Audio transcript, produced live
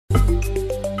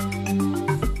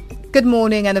Good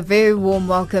morning and a very warm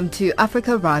welcome to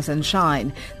Africa Rise and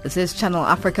Shine. This is Channel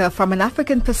Africa from an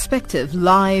African perspective,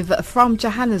 live from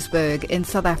Johannesburg in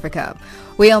South Africa.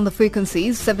 We're on the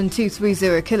frequencies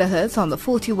 7230 kHz on the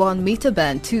 41 meter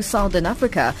band to Southern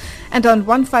Africa and on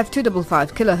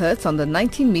 15255 kHz on the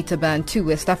 19 meter band to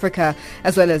West Africa,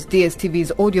 as well as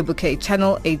DSTV's audio bouquet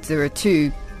channel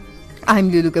 802. I'm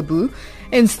Lulu Gabu,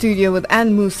 in studio with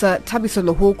Ann Musa, Tabiso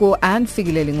Lohoko and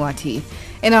Figile Lingwati.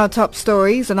 In our top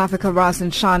stories on Africa Rise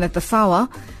and Shine at this hour,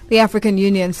 the African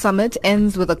Union Summit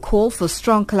ends with a call for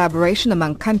strong collaboration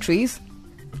among countries.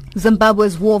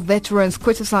 Zimbabwe's war veterans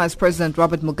criticize President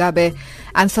Robert Mugabe,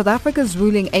 and South Africa's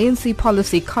ruling ANC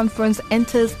policy conference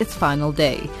enters its final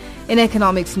day. In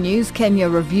economics news, Kenya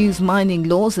reviews mining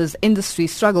laws as industry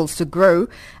struggles to grow.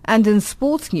 And in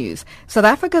sports news, South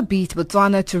Africa beat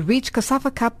Botswana to reach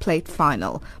COSAFA Cup plate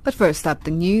final. But first up,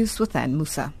 the news with Ann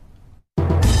Musa.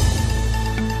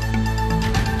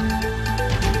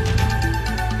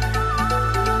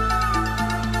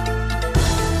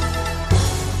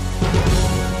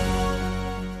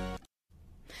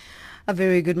 A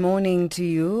very good morning to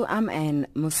you. I'm Ann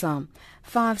Musa.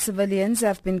 5 civilians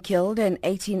have been killed and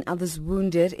 18 others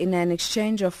wounded in an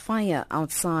exchange of fire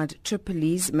outside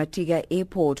Tripoli's Matiga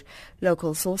airport.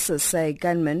 Local sources say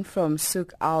gunmen from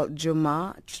Souk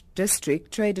al-Juma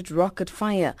district traded rocket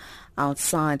fire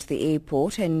outside the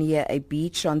airport and near a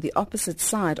beach on the opposite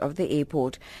side of the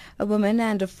airport. A woman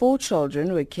and 4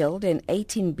 children were killed and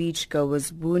 18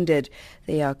 beachgoers wounded.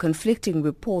 There are conflicting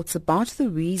reports about the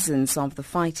reasons of the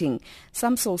fighting.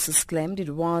 Some sources claimed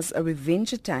it was a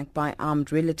revenge attack by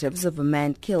armed relatives of a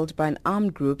man killed by an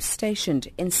armed group stationed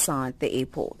inside the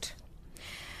airport.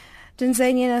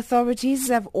 Tanzanian authorities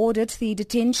have ordered the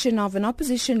detention of an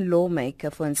opposition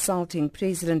lawmaker for insulting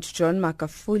President John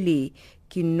Magufuli.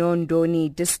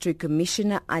 Kinondoni District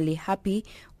Commissioner Ali Hapi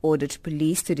ordered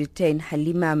police to detain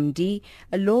Halima Mdi,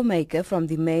 a lawmaker from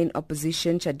the main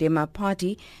opposition Chadema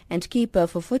party, and keep her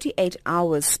for 48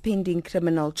 hours pending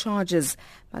criminal charges.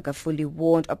 Magufuli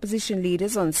warned opposition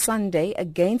leaders on Sunday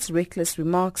against reckless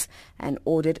remarks and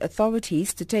ordered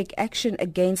authorities to take action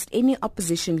against any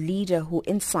opposition leader who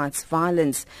incites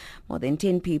violence. More than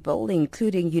 10 people,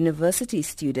 including university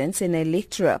students and a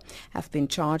lecturer, have been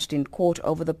charged in court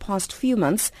over the past few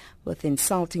months with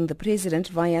insulting the president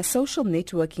via social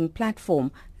networking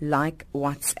platform like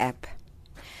WhatsApp.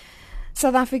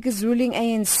 South Africa's ruling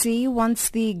ANC wants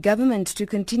the government to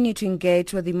continue to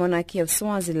engage with the monarchy of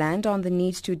Swaziland on the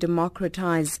need to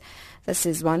democratize. This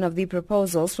is one of the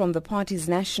proposals from the party's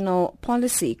National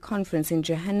Policy Conference in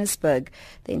Johannesburg.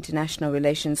 The International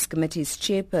Relations Committee's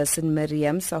chairperson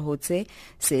Miriam Sahotse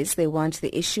says they want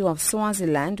the issue of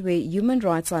Swaziland, where human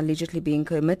rights are allegedly being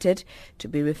committed, to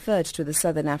be referred to the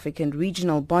Southern African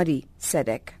regional body,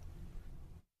 SADC.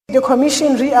 The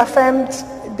Commission reaffirmed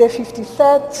the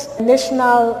 53rd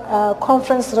National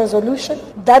Conference resolution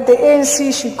that the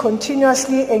ANC should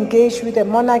continuously engage with the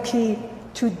monarchy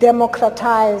to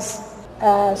democratize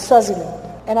Swaziland.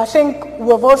 And I think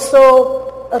we've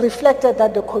also reflected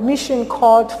that the Commission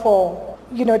called for,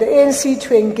 the ANC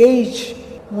to engage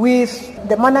with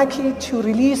the monarchy to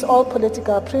release all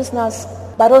political prisoners,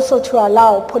 but also to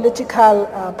allow political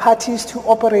parties to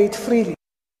operate freely.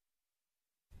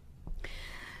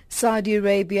 Saudi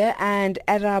Arabia and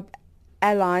Arab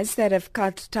allies that have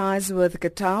cut ties with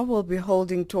Qatar will be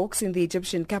holding talks in the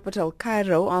Egyptian capital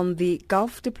Cairo on the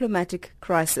Gulf diplomatic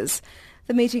crisis.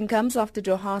 The meeting comes after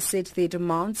Doha said their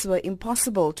demands were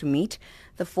impossible to meet.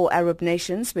 The 4 Arab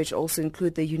nations, which also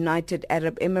include the United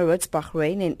Arab Emirates,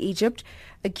 Bahrain and Egypt,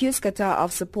 accuse Qatar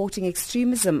of supporting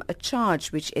extremism, a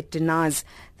charge which it denies.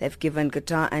 They've given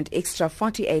Qatar an extra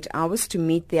 48 hours to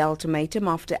meet the ultimatum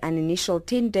after an initial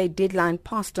 10-day deadline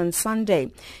passed on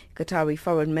Sunday. Qatari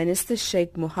Foreign Minister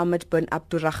Sheikh Mohammed bin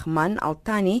Abdulrahman Al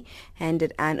Thani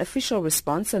handed an official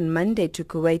response on Monday to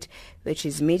Kuwait, which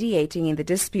is mediating in the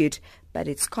dispute, but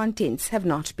its contents have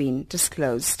not been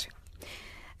disclosed.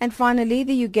 And finally,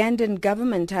 the Ugandan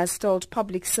government has told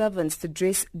public servants to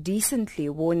dress decently,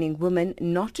 warning women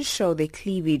not to show their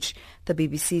cleavage. The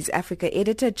BBC's Africa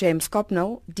editor James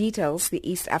Copnell details the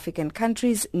East African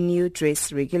country's new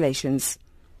dress regulations.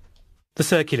 The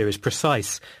circular is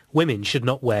precise. Women should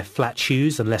not wear flat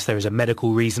shoes unless there is a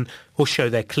medical reason, or show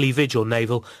their cleavage or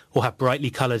navel, or have brightly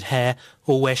coloured hair,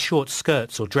 or wear short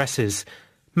skirts or dresses.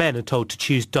 Men are told to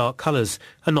choose dark colours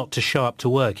and not to show up to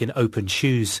work in open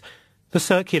shoes. The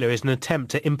circular is an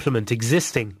attempt to implement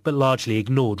existing but largely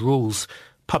ignored rules.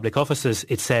 Public officers,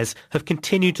 it says, have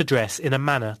continued to dress in a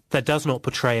manner that does not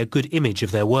portray a good image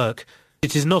of their work.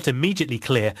 It is not immediately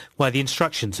clear why the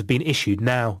instructions have been issued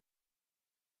now.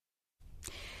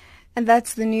 And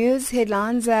that's the news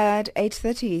headlines at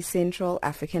 8:30 Central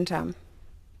African Time.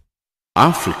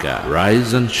 Africa,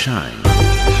 rise and shine.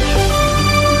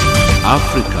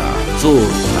 Africa,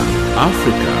 zorka.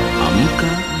 Africa,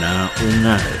 amka na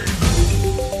ung'are.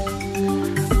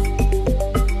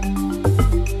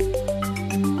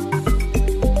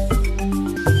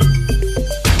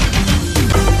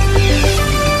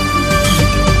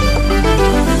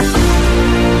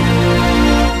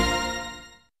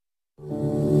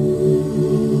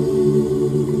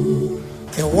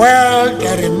 A world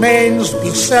that remains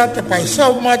beset by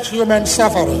so much human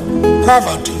suffering,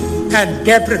 poverty, and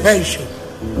deprivation.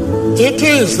 It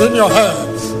is in your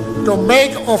hands to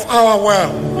make of our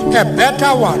world a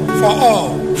better one for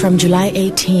all. From July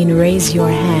 18, raise your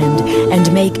hand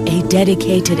and make a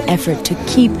dedicated effort to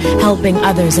keep helping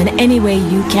others in any way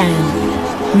you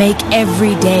can. Make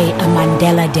every day a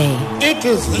Mandela Day. It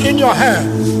is in your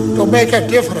hands to make a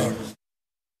difference.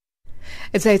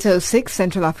 It's 8:06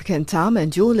 Central African Time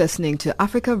and you're listening to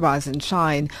Africa Rise and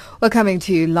Shine. We're coming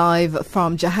to you live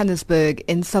from Johannesburg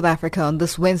in South Africa on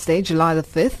this Wednesday, July the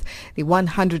 5th, the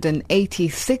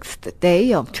 186th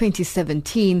day of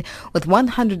 2017, with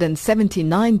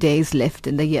 179 days left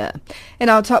in the year. In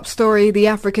our top story, the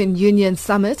African Union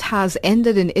Summit has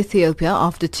ended in Ethiopia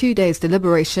after 2 days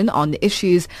deliberation on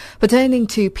issues pertaining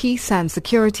to peace and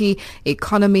security,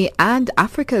 economy and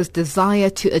Africa's desire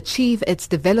to achieve its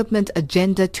development agenda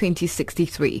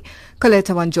 2063.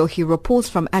 Coletta Wanjohi reports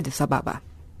from Addis Ababa.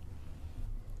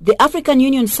 The African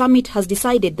Union Summit has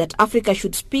decided that Africa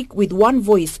should speak with one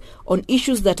voice on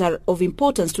issues that are of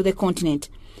importance to the continent.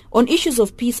 On issues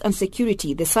of peace and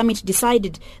security, the summit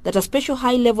decided that a special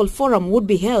high-level forum would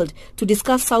be held to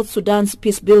discuss South Sudan's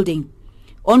peace building.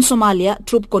 On Somalia,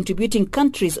 troop-contributing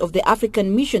countries of the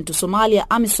African Mission to Somalia,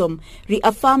 AMISOM,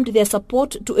 reaffirmed their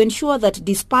support to ensure that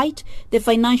despite the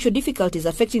financial difficulties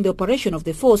affecting the operation of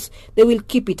the force, they will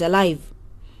keep it alive.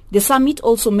 The summit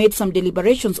also made some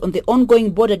deliberations on the ongoing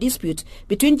border dispute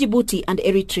between Djibouti and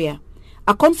Eritrea.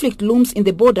 A conflict looms in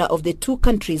the border of the two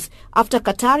countries after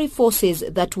Qatari forces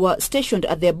that were stationed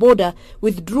at their border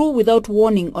withdrew without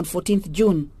warning on 14th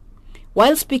June.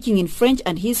 While speaking in French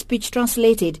and his speech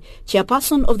translated,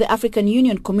 Chairperson of the African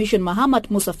Union Commission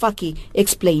Mahamat Musa Faki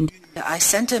explained. I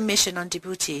sent a mission to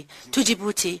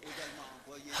Djibouti,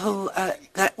 who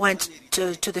went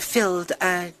to the field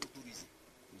and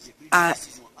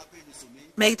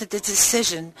made the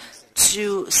decision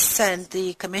to send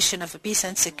the Commission of Peace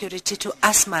and Security to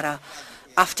Asmara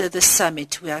after the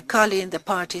summit. We are calling the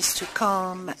parties to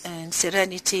calm and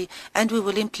serenity, and we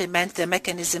will implement the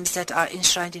mechanisms that are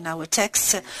enshrined in our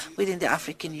texts within the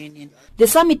African Union. The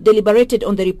summit deliberated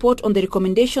on the report on the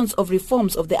recommendations of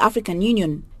reforms of the African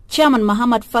Union. Chairman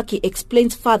Mahamat Faki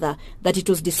explains further that it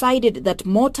was decided that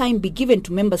more time be given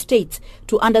to member states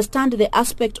to understand the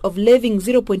aspect of levying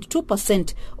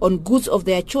 0.2% on goods of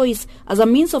their choice as a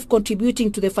means of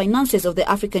contributing to the finances of the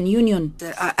African Union.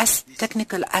 There are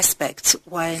technical aspects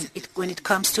when it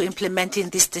comes to implementing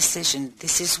this decision.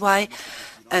 This is why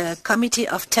a committee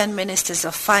of 10 ministers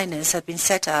of finance has been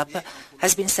set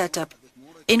up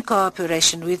in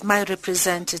cooperation with my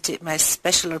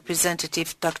special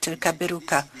representative, Dr.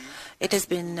 Kaberuka. It has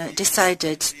been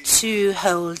decided to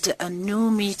hold another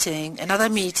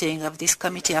meeting of this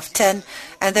committee of 10,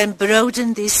 and then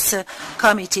broaden this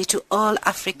committee to all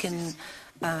African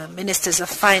ministers of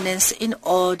finance in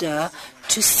order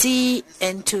to see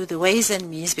into the ways and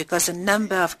means, because a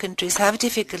number of countries have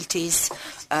difficulties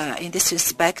in this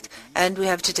respect, and we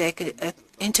have to take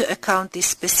into account the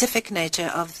specific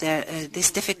nature of these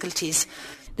difficulties.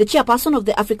 The chairperson of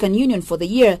the African Union for the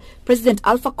year, President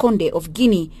Alpha Conde of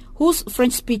Guinea, whose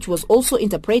French speech was also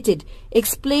interpreted,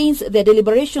 explains their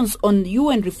deliberations on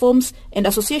UN reforms and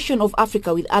association of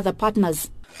Africa with other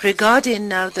partners. Regarding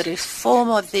now the reform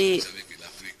of the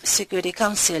Security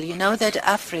Council, you know that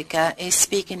Africa is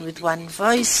speaking with one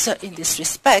voice in this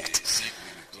respect.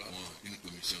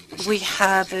 We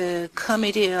have a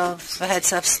committee of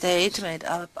heads of state made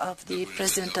up of the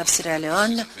President of Sierra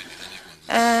Leone,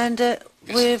 and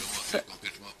with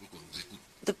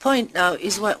the point now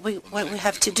is what we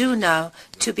have to do now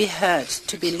to be heard,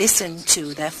 to be listened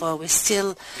to. Therefore, we're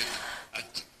still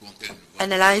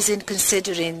analyzing,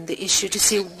 considering the issue to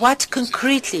see what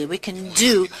concretely we can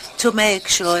do to make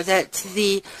sure that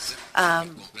the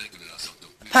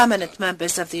permanent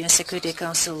members of the UN Security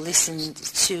Council listen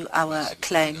to our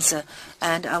claims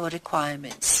and our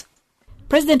requirements.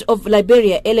 President of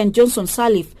Liberia, Ellen Johnson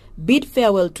Sirleaf, bid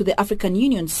farewell to the African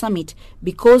Union Summit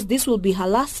because this will be her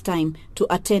last time to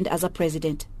attend as a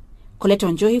president. Coletta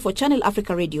Wanjohi for Channel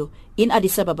Africa Radio in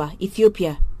Addis Ababa,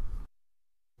 Ethiopia.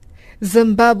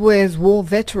 Zimbabwe's war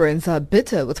veterans are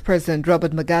bitter with President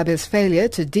Robert Mugabe's failure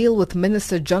to deal with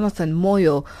Minister Jonathan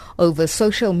Moyo over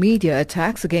social media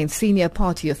attacks against senior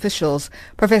party officials.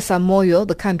 Professor Moyo,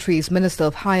 the country's Minister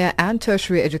of Higher and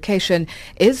Tertiary Education,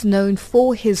 is known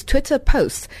for his Twitter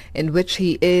posts in which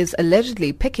he is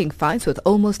allegedly picking fights with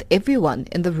almost everyone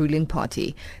in the ruling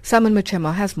party. Simon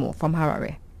Muchema has more from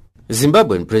Harare.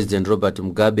 Zimbabwean President Robert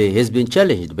Mugabe has been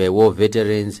challenged by war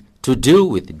veterans to deal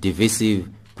with divisive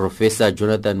Professor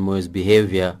Jonathan Moyo's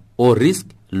behavior or risk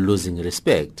losing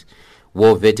respect.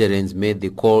 War veterans made the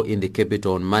call in the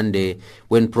capital on Monday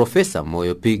when Professor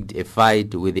Moyo picked a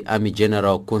fight with the Army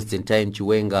General Constantine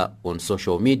Chiwenga on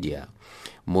social media.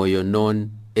 Moyo,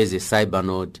 known as a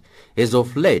cybernaut, has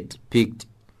of late picked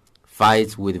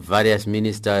fights with various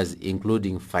ministers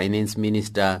including Finance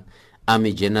Minister,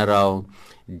 Army General,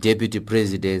 Deputy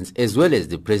Presidents, as well as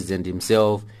the President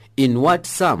himself, in what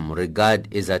some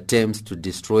regard as attempts to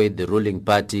destroy the ruling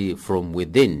party from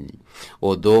within.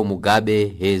 Although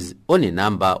Mugabe has on a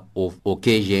number of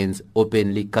occasions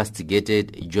openly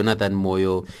castigated Jonathan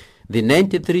Moyo, the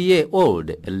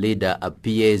 93-year-old leader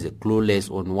appears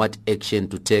clueless on what action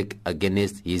to take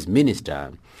against his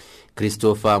minister.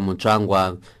 Christopher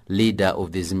Muchangwa, leader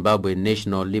of the Zimbabwe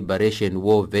National Liberation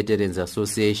War Veterans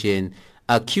Association,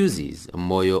 accuses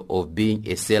Moyo of being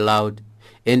a sellout,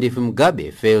 and if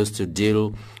Mugabe fails to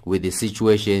deal with the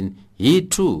situation, he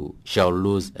too shall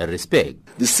lose respect.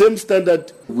 The same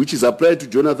standard which is applied to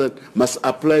Jonathan must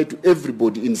apply to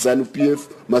everybody in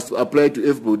ZANU-PF, must apply to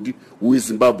everybody who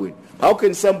is Zimbabwean. How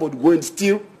can somebody go and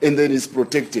steal and then is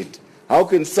protected? How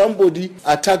can somebody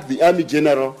attack the Army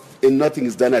General and nothing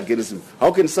is done against him? How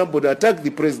can somebody attack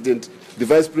the President, the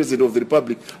Vice President of the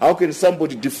Republic? How can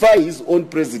somebody defy his own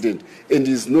President and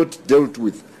is not dealt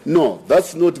with? No,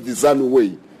 that's not the ZANU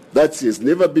way. That has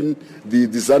never been the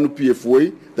ZANU-PF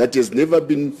way. That has never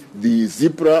been the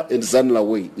ZIPRA and ZANLA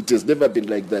way. It has never been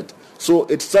like that. So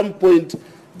at some point,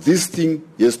 this thing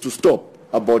has to stop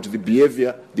about the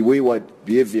behavior, the wayward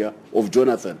behavior of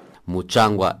Jonathan.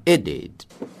 Muchangwa added,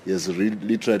 He has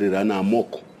literally run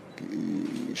amok,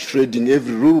 shredding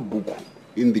every rule book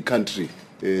in the country,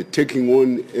 taking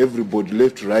on everybody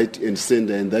left, right, and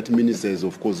center, and that minister is,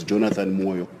 of course, Jonathan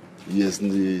Moyo. He has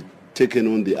taken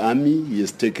on the army, he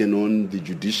has taken on the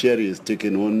judiciary, he has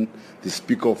taken on the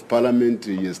Speaker of Parliament,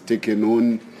 he has taken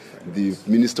on the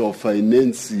Minister of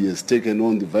Finance, he has taken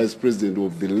on the Vice President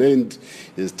of the land,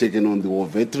 he has taken on the war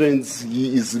veterans.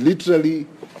 He is literally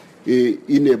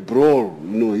in a brawl,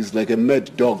 he's like a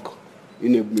mad dog,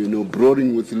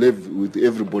 brawling with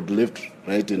everybody left,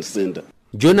 right, and center.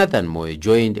 Jonathan Moyo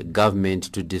joined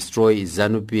government to destroy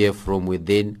ZANU-PF from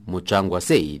within, Muchangwa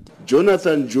said.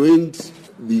 Jonathan joined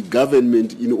the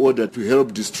government in order to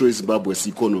help destroy Zimbabwe's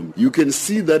economy. You can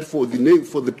see that for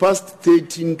the past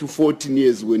 13 to 14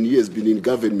 years when he has been in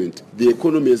government, the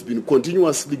economy has been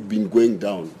continuously going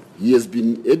down. He has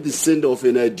been at the center of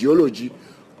an ideology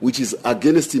which is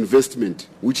against investment,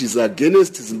 which is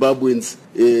against Zimbabweans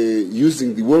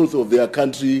using the wealth of their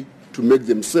country to make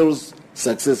themselves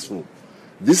successful.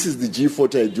 This is the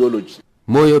G40 ideology.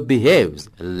 Moyo behaves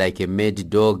like a mad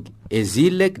dog, as he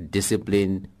lacks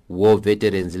discipline, war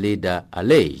veterans leader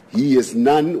alleged. He has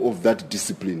none of that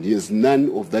discipline. He has none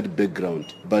of that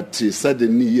background. But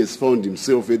suddenly he has found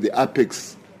himself at the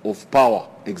apex of power,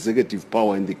 executive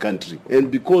power in the country.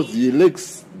 And because he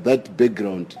lacks that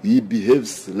background, he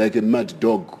behaves like a mad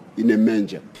dog in a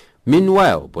manger.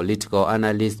 Meanwhile, political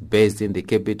analyst based in the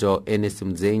capital, Ernest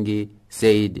Mzengi,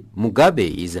 said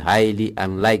Mugabe is highly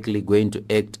unlikely going to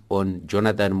act on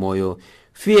Jonathan Moyo,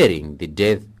 fearing the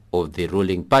death of the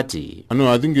ruling party.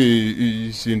 No, I think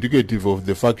it's indicative of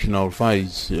the factional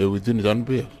fights within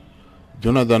ZANU-PF.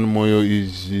 Jonathan Moyo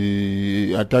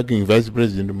is attacking Vice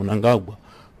President Mnangagwa,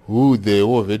 who the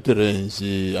war veterans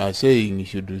are saying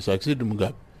should succeed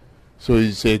Mugabe. So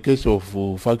it's a case of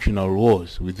factional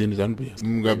wars within ZANU-PF.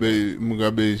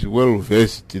 Mugabe is well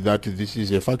versed that this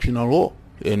is a factional war.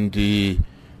 And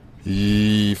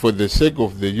he, for the sake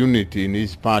of the unity in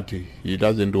his party, he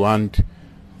doesn't want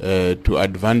to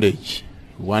advantage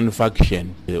one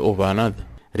faction over another.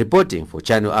 Reporting for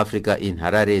Channel Africa in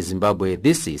Harare, Zimbabwe,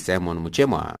 this is Simon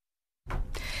Muchema.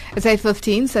 It's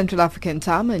 8:15 Central African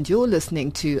Time and you're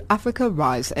listening to Africa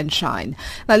Rise and Shine.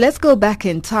 Now let's go back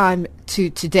in time to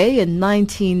today in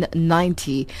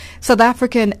 1990. South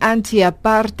African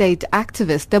anti-apartheid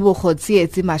activist Tebogo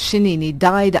Tsietsi Mashinini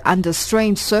died under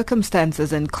strange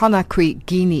circumstances in Conakry,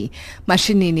 Guinea.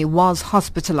 Mashinini was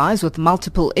hospitalized with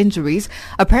multiple injuries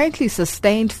apparently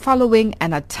sustained following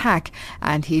an attack,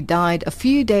 and he died a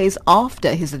few days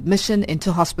after his admission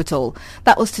into hospital.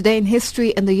 That was today in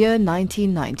history in the year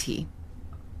 1990.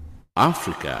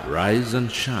 Africa, rise and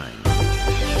shine.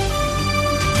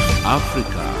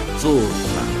 Africa,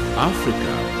 zorka.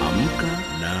 Africa, amka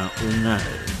na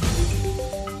ung'are.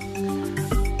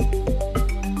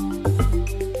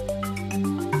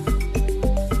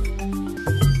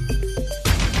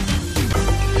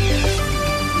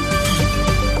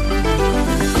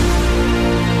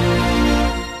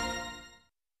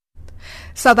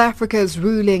 South Africa's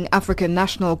ruling African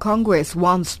National Congress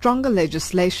wants stronger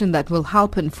legislation that will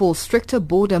help enforce stricter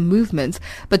border movements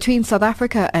between South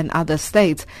Africa and other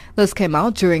states. This came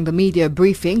out during the media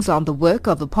briefings on the work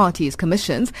of the party's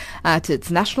commissions at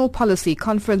its National Policy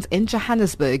Conference in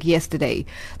Johannesburg yesterday.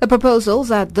 The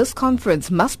proposals at this conference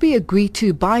must be agreed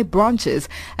to by branches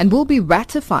and will be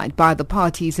ratified by the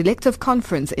party's elective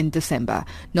conference in December.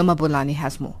 Noma Bolani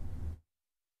has more.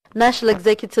 National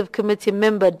Executive Committee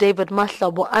member David Mahla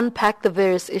will unpack the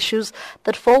various issues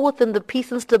that fall within the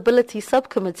Peace and Stability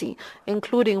Subcommittee,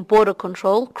 including border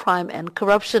control, crime and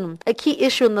corruption. A key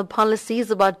issue in the policy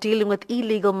is about dealing with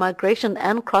illegal migration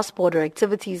and cross-border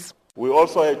activities. We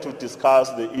also had to discuss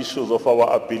the issues of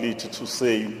our ability to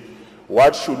say,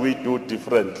 what should we do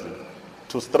differently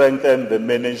to strengthen the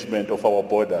management of our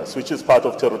borders, which is part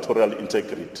of territorial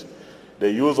integrity. The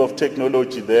use of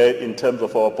technology there in terms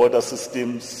of our border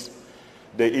systems,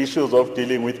 the issues of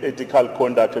dealing with ethical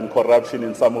conduct and corruption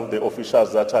in some of the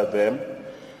officials that are there,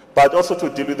 but also to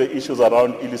deal with the issues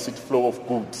around illicit flow of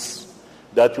goods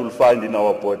that you'll find in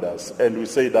our borders. And we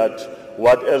say that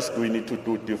what else do we need to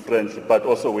do differently, but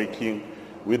also working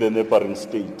with the neighboring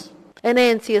state. An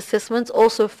ANC assessment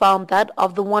also found that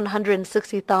of the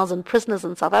 160,000 prisoners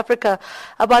in South Africa,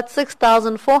 about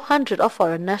 6,400 are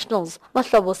foreign nationals.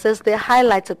 Mahlobo says they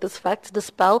highlighted this fact to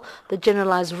dispel the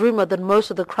generalized rumor that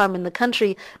most of the crime in the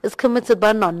country is committed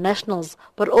by non-nationals,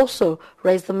 but also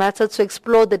raised the matter to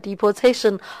explore the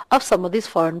deportation of some of these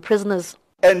foreign prisoners.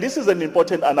 And this is an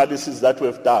important analysis that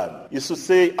we've done, is to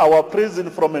say our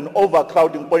prison from an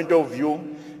overcrowding point of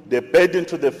view, the burden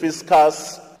to the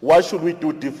fiscus. What should we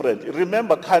do different?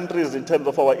 Remember, countries in terms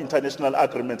of our international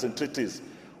agreements and treaties,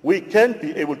 we can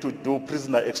be able to do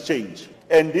prisoner exchange.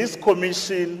 And this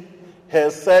commission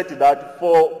has said that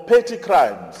for petty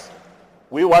crimes,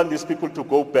 we want these people to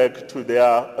go back to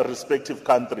their respective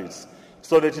countries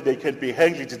so that they can be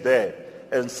hanged there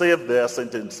and serve their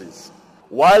sentences.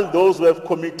 While those who have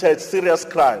committed serious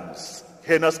crimes,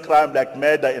 heinous crimes like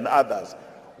murder and others,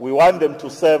 we want them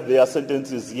to serve their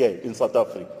sentences here in South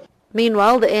Africa.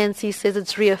 Meanwhile, the ANC says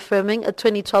it's reaffirming a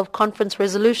 2012 conference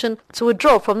resolution to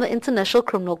withdraw from the International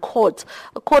Criminal Court.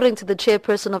 According to the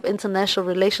chairperson of International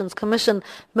Relations Commission,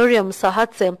 Miriam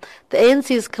Sahatse, the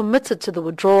ANC is committed to the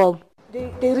withdrawal.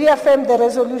 They reaffirmed the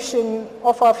resolution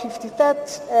of our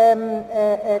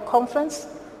 53rd conference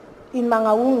in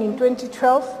Mangaung in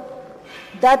 2012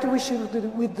 that we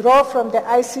should withdraw from the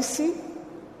ICC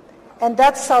and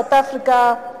that South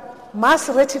Africa must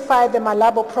ratify the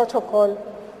Malabo Protocol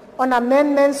on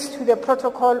amendments to the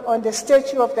protocol on the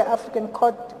Statute of the African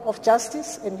Court of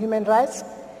Justice and Human Rights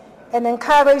and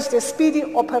encourage the speedy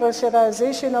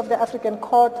operationalization of the African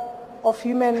Court of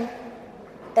Human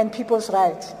and People's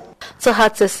Rights.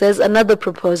 Sahatse says another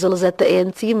proposal is that the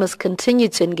ANC must continue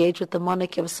to engage with the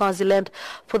monarchy of Swaziland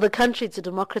for the country to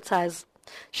democratize.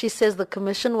 She says the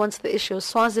Commission wants the issue of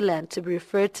Swaziland to be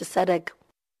referred to SADC.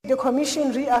 The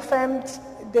Commission reaffirmed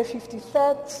the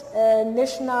 53rd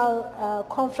National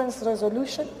Conference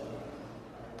resolution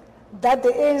that the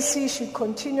ANC should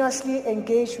continuously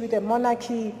engage with the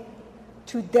monarchy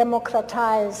to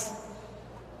democratize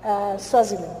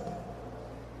Swaziland.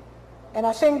 And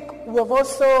I think we've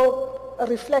also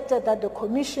reflected that the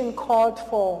Commission called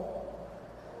for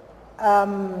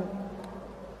the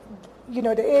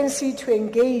ANC to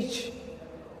engage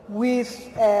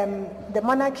with the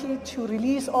monarchy to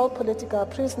release all political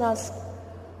prisoners,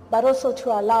 but also to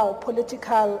allow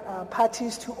political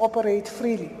parties to operate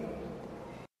freely.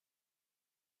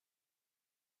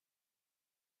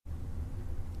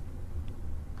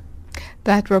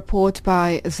 That report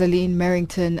by Zaline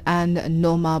Merrington and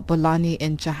Noma Bolani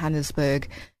in Johannesburg.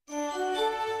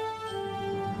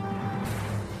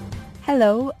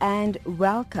 Hello and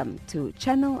welcome to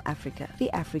Channel Africa, the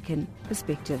African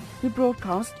Perspective. We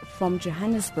broadcast from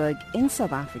Johannesburg in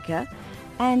South Africa,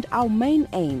 and our main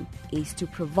aim is to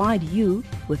provide you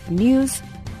with news,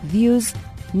 views,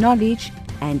 knowledge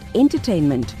and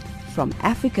entertainment from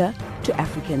Africa to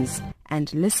Africans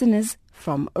and listeners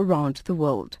from around the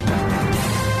world.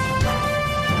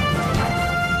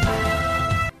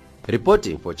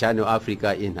 Reporting for Channel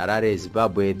Africa in Harare,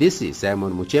 Zimbabwe, this is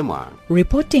Simon Muchemwa.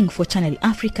 Reporting for Channel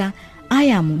Africa, I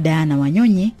am Diana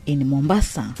Wanyonyi in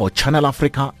Mombasa. For Channel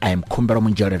Africa, I am Kumbera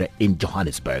Munjerere in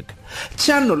Johannesburg.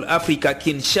 Channel Africa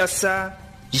Kinshasa,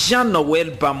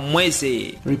 Jean-Noel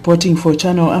Bamweze. Reporting for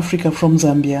Channel Africa from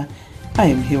Zambia, I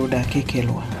am Hilda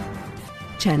Kekelwa.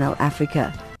 Channel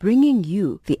Africa, bringing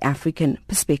you the African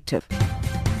perspective.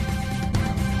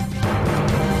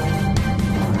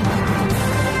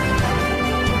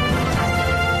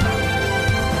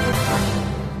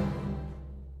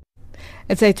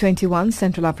 It's 8:21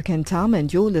 Central African time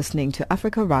and you're listening to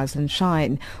Africa Rise and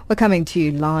Shine. We're coming to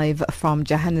you live from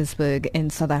Johannesburg in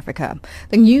South Africa.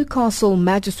 The Newcastle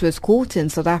Magistrates Court in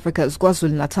South Africa's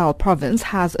KwaZulu-Natal province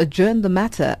has adjourned the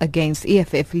matter against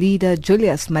EFF leader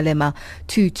Julius Malema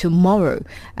to tomorrow,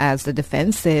 as the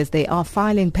defense says they are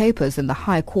filing papers in the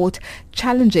High Court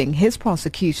challenging his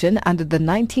prosecution under the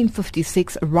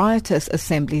 1956 Riotous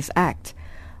Assemblies Act.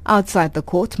 Outside the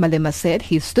court, Malema said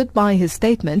he stood by his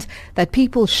statement that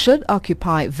people should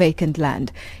occupy vacant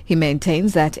land. He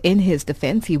maintains that in his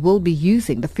defense he will be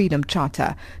using the Freedom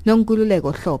Charter.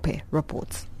 Nongululego Hlope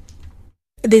reports.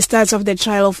 The start of the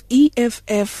trial of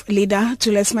EFF leader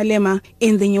Julius Malema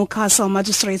in the Newcastle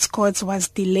Magistrates Court was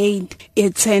delayed.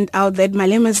 It turned out that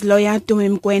Malema's lawyer,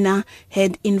 Tumi Mkwena,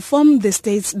 had informed the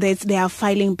states that they are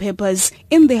filing papers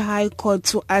in the High Court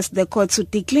to ask the court to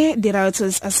declare the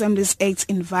Riotous Assemblies Act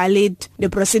invalid.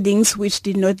 The proceedings, which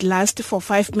did not last for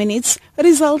 5 minutes,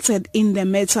 resulted in the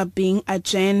matter being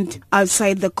adjourned.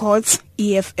 Outside the courts,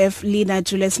 EFF leader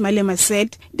Julius Malema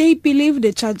said they believe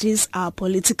the charges are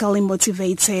politically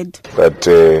motivated.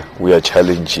 That we are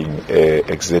challenging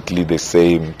exactly the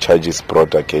same charges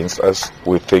brought against us.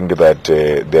 We think that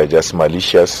they are just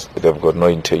malicious. They've got no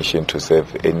intention to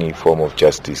serve any form of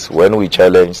justice. When we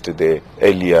challenged the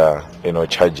earlier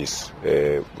charges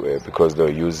because they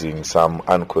were using some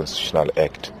unconstitutional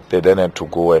act, they then had to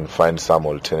go and find some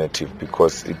alternative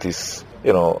because it is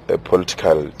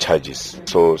political charges.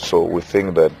 So we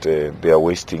think that they are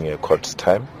wasting a court's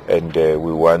time, and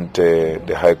we want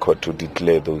the High Court to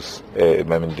declare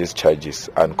these charges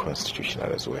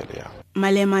unconstitutional as well. Yeah.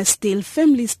 Malema still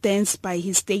firmly stands by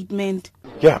his statement.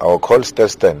 Yeah, our call still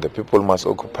stands. The people must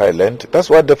occupy land. That's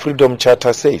what the Freedom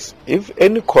Charter says. If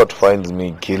any court finds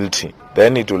me guilty,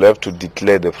 then it will have to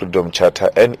declare the Freedom Charter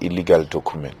an illegal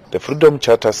document. The Freedom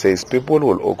Charter says people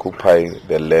will occupy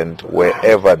the land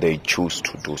wherever they choose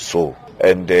to do so.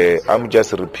 And I'm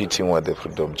just repeating what the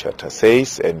Freedom Charter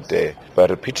says, and by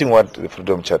repeating what the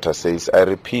Freedom Charter says, I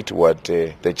repeat what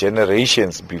the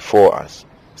generations before us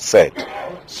said.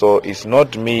 So it's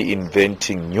not me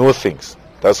inventing new things.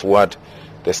 That's what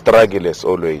the struggle has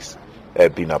always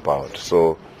been about.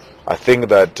 So I think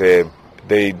that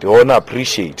they don't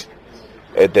appreciate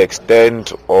the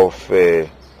extent of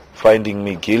finding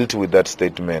me guilty with that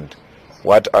statement.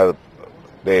 What are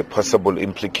the possible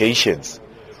implications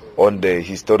on the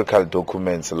historical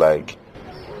documents like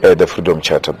the Freedom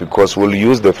Charter? Because we'll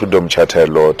use the Freedom Charter a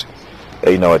lot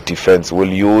in our defense.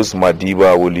 We'll use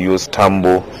Madiba, we'll use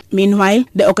Tambo. Meanwhile,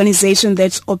 the organization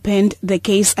that opened the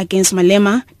case against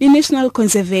Malema, the National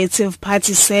Conservative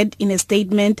Party, said in a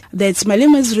statement that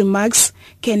Malema's remarks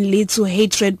can lead to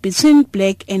hatred between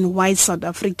black and white South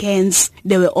Africans.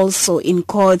 They were also in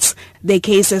court. The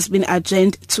case has been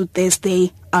adjourned to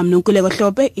Thursday. I'm Nonkululeko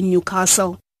Hlope in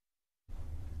Newcastle.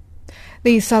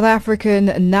 The South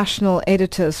African National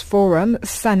Editors Forum,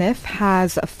 SANEF,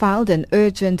 has filed an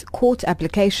urgent court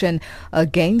application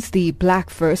against the Black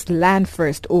First, Land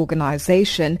First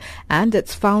organization and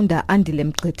its founder,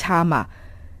 Andile Mngxitama.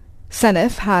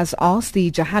 SANEF has asked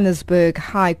the Johannesburg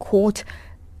High Court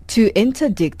to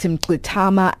interdict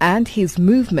Mngxitama and his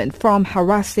movement from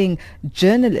harassing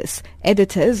journalists,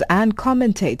 editors and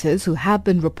commentators who have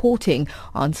been reporting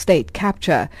on state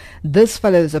capture. This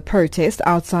follows a protest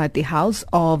outside the house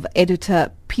of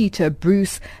editor Peter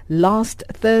Bruce last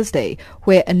Thursday,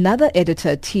 where another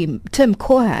editor, Tim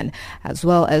Cohan, as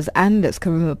well as analyst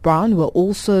Karima Brown, were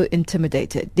also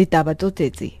intimidated. Ditaba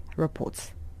Dotezi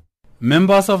reports.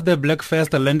 Members of the Black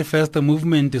First Land First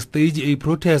movement staged a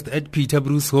protest at Peter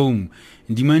Bruce's home,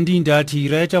 demanding that he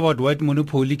write about white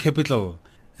monopoly capital.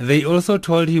 They also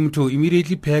told him to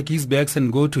immediately pack his bags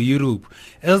and go to Europe,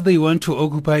 as they want to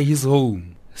occupy his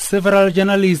home. Several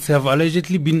journalists have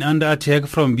allegedly been under attack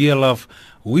from BLF,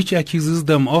 which accuses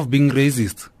them of being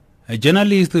racist. A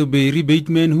journalist, Barry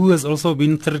Bateman, who has also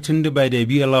been threatened by the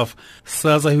BLF,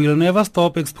 says he will never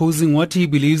stop exposing what he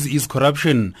believes is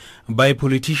corruption by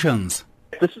politicians.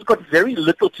 This has got very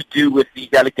little to do with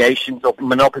these allegations of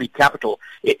monopoly capital.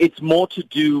 It's more to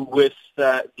do with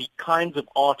the kinds of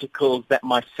articles that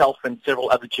myself and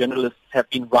several other journalists have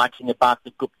been writing about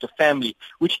the Gupta family,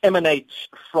 which emanates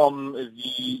from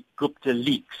the Gupta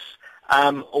leaks.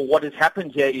 What has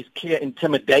happened here is clear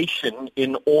intimidation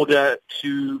in order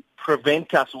to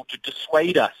prevent us or to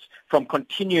dissuade us from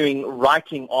continuing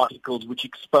writing articles which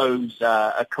expose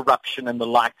corruption and the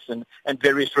likes and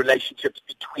various relationships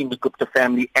between the Gupta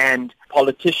family and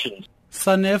politicians.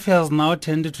 SANEF has now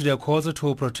tended to the cause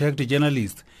to protect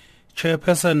journalists.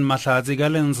 Chairperson Mahlatsi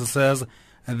Gallens says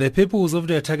the purpose of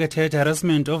the targeted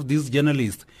harassment of these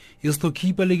journalists is to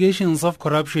keep allegations of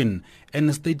corruption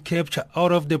and state capture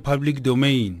out of the public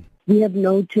domain. We have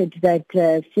noted that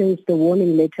since the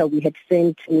warning letter we had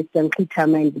sent Mr.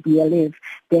 Nkitama and the BLF,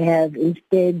 they have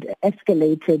instead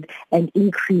escalated and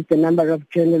increased the number of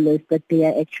journalists that they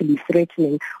are actually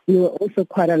threatening. We were also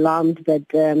quite alarmed that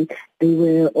they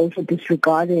were also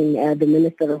disregarding the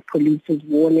Minister of Police's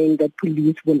warning that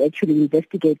police will actually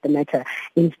investigate the matter.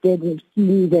 Instead, we've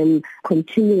seen them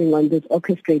continuing on this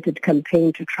orchestrated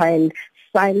campaign to try and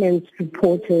silence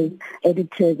reporters,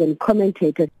 editors and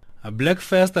commentators.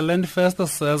 Blackfest Landfest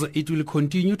says it will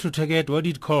continue to target what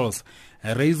it calls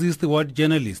racist white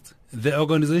journalists. The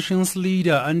organization's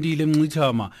leader, Andile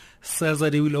Mngitama, says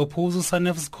that they will oppose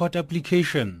SANEF's court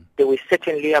application. We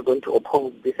certainly are going to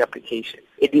oppose this application.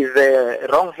 It is a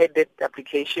wrong-headed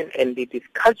application and it is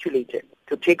calculated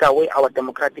to take away our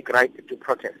democratic right to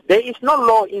protest. There is no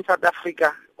law in South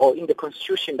Africa or in the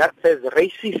Constitution that says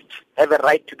racists have a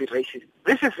right to be racist.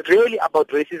 This is really about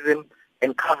racism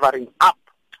and covering up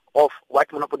of white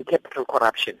monopoly capital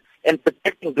corruption and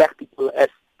protecting black people as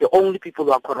the only people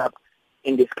who are corrupt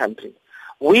in this country.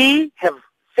 We have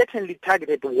certainly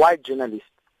targeted white journalists.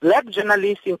 Black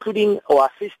journalists, including our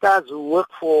sisters who work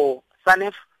for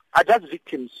SANEF, are just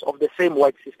victims of the same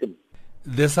white system.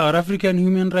 The South African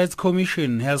Human Rights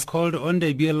Commission has called on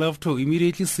the BLF to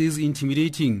immediately cease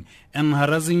intimidating and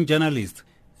harassing journalists.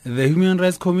 The Human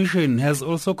Rights Commission has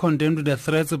also condemned the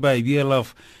threats by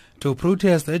BLF to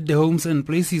protest at the homes and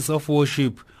places of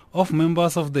worship of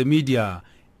members of the media.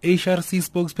 HRC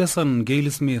spokesperson Gail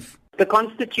Smith. The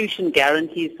Constitution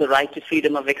guarantees the right to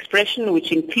freedom of expression,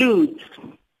 which includes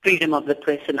freedom of the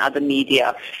press and other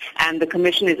media. And the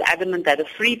Commission is adamant that a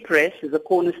free press is a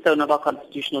cornerstone of our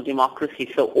constitutional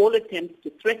democracy. So all attempts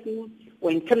to threaten or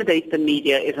intimidate the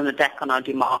media is an attack on our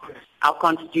democracy. Our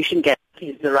Constitution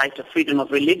guarantees the right of freedom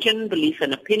of religion, belief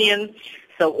and opinion.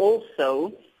 So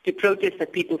also to protest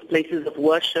at people's places of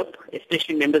worship,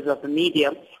 especially members of the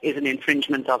media, is an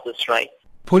infringement of this right.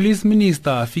 Police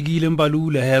Minister Fikile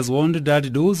Mbalula has warned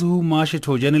that those who march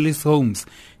to journalists' homes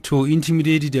to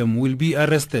intimidate them will be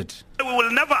arrested. We will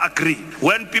never agree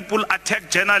when people attack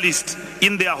journalists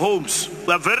in their homes.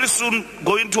 We are very soon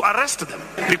going to arrest them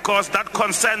because that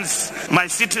concerns my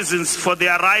citizens for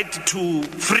their right to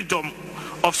freedom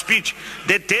of speech.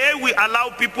 The day we allow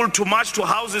people to march to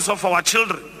houses of our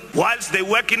children whilst they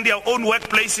work in their own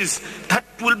workplaces, that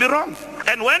will be wrong.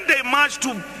 And when they march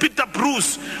to Peter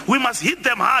Bruce, we must hit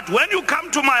them hard. When you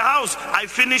come to my house, I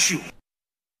finish you.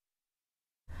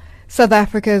 South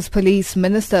Africa's Police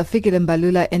Minister Fikile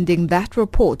Mbalula ending that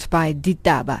report by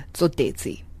Ditaba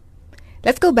Tsotetsi.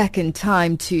 Let's go back in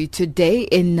time to today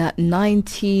in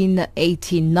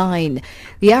 1989.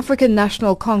 The African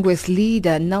National Congress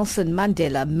leader Nelson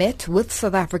Mandela met with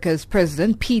South Africa's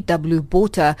President P.W.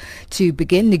 Botha to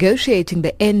begin negotiating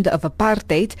the end of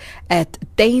apartheid at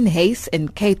Tynehuis in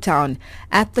Cape Town.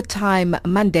 At the time,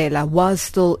 Mandela was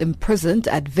still imprisoned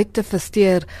at Victor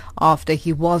Verster after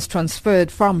he was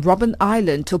transferred from Robben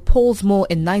Island to Pollsmoor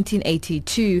in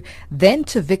 1982, then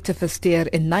to Victor Verster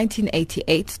in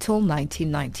 1988 till 1990.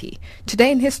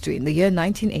 Today in history in the year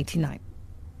 1989.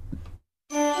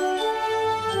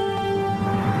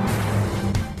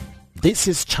 This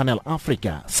is Channel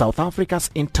Africa, South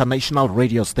Africa's international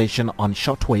radio station on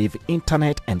shortwave,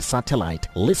 internet and satellite.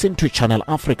 Listen to Channel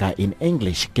Africa in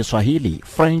English, Kiswahili,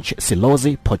 French,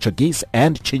 Silozi, Portuguese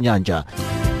and Chinyanja.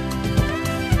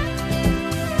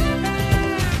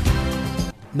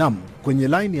 Naam, kwenye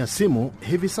line ya simu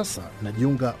hivi sasa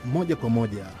najiunga moja kwa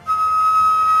moja.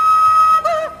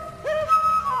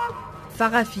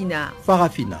 Farafina.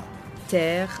 Farafina.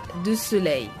 Terre de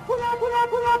soleil.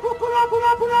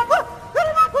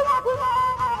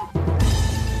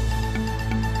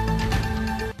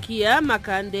 Kia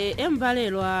Makande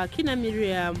embalelwa kina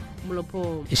Miriam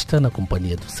Mlopo. Está na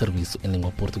companhia do Serviço em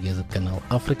Língua Portuguesa do Canal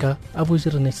África, a voz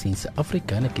da Renascença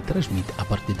Africana que transmite a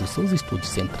partir dos seus estúdios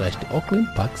centrais de Auckland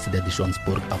Park, cidade de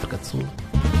Johannesburg, África do Sul.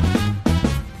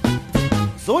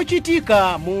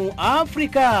 Zochitika mu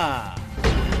África.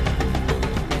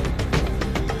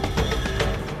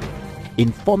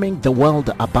 Informing the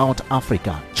world about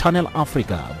Africa, Channel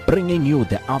Africa, bringing you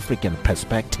the African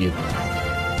perspective.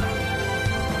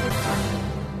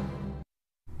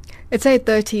 It's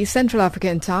 8:30 Central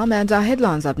African time, and our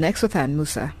headlines up next with Ann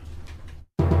Musa.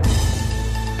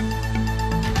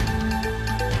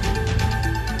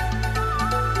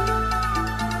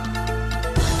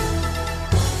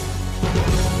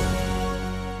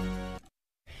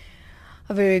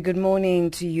 A very good morning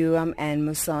to you. I'm Ann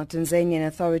Musa. Tanzanian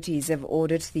authorities have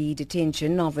ordered the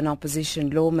detention of an opposition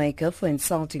lawmaker for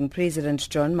insulting President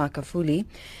John Magufuli.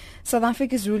 South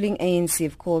Africa's ruling ANC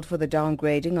have called for the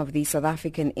downgrading of the South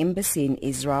African embassy in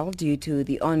Israel due to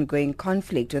the ongoing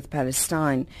conflict with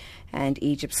Palestine. And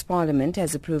Egypt's parliament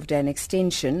has approved an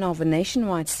extension of a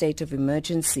nationwide state of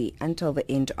emergency until the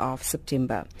end of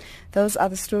September. Those are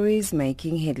the stories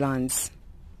making headlines.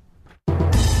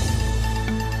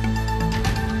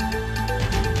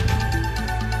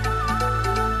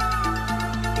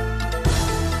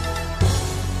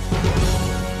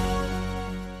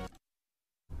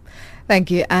 Thank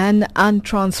you, Anne.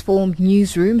 Untransformed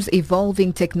newsrooms,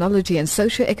 evolving technology and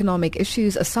socio-economic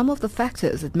issues are some of the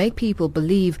factors that make people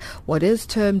believe what is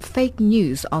termed fake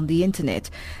news on the internet.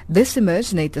 This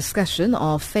emerged in a discussion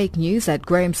of fake news at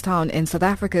Grahamstown in South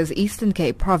Africa's Eastern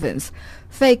Cape province.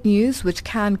 Fake news, which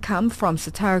can come from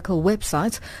satirical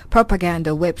websites,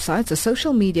 propaganda websites or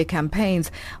social media campaigns,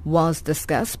 was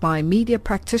discussed by media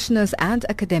practitioners and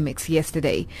academics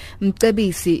yesterday.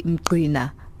 Mcebisi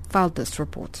Mqina filed this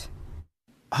report.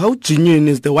 How genuine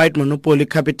is the white monopoly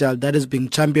capital that is being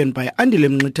championed by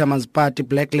Andile Mngxitama's party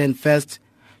Blackland First?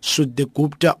 Should the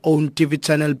Gupta-owned TV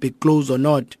channel be closed or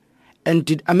not? And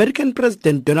did American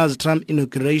President Donald Trump's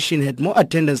inauguration had more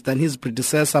attendance than his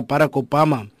predecessor Barack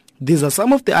Obama? These are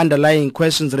some of the underlying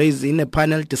questions raised in a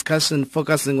panel discussion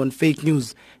focusing on fake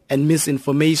news and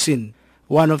misinformation.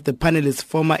 One of the panelists,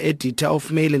 former editor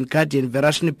of Mail and Guardian,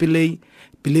 Verashni Pillay,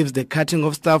 believes the cutting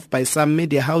of staff by some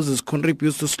media houses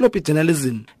contributes to sloppy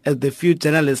journalism, as the few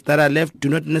journalists that are left do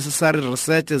not necessarily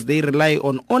research as they rely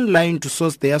on online to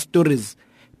source their stories.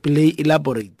 Pillay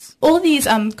elaborates. All these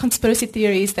conspiracy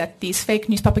theories that these fake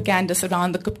news propagandists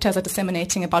around the Guptas are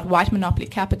disseminating about white monopoly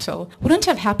capital wouldn't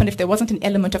have happened if there wasn't an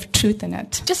element of truth in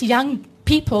it. Just young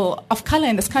people of color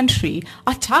in this country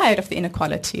are tired of the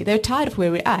inequality. They're tired of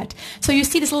where we're at. So you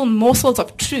see these little morsels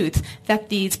of truth that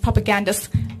these propagandists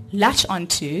latch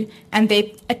onto, and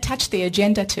they attach their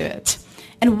agenda to it.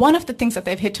 And one of the things that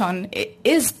they've hit on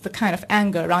is the kind of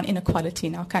anger around inequality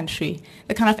in our country,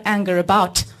 the kind of anger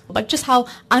about just how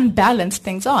unbalanced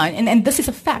things are. And this is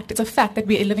a fact. It's a fact that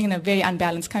we are living in a very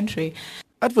unbalanced country.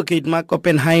 Advocate Mark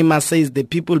Oppenheimer says the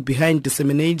people behind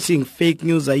disseminating fake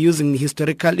news are using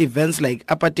historical events like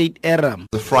apartheid era.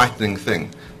 The frightening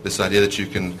thing, this idea that you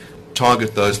can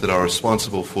target those that are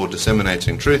responsible for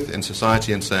disseminating truth in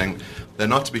society and saying they're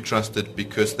not to be trusted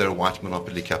because they're white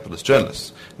monopoly capitalist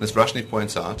journalists. And as Verashni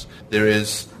points out, there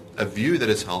is a view that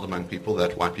is held among people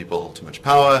that white people hold too much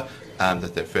power,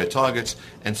 that they're fair targets.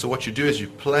 And so what you do is you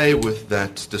play with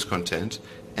that discontent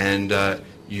and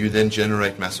you then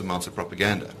generate massive amounts of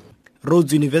propaganda.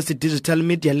 Rhodes University digital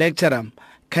media lecturer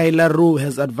Kyla Rowe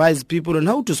has advised people on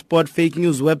how to spot fake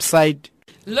news website.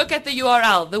 Look at the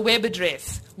URL, the web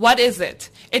address. What is it?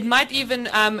 It might even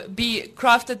be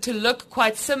crafted to look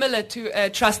quite similar to a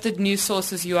trusted news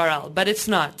source's URL, but it's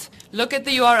not. Look at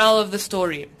the URL of the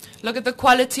story. Look at the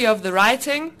quality of the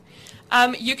writing.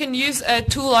 You can use a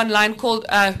tool online called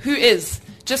Whois.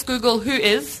 Just Google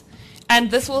Whois, and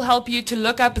this will help you to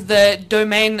look up the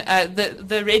domain,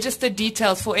 the registered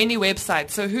details for any website.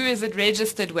 So who is it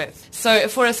registered with? So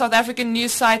for a South African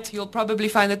news site, you'll probably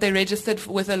find that they're registered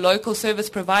with a local service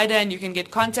provider, and you can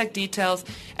get contact details,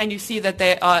 and you see that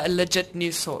they are a legit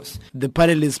news source. The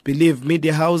panelists believe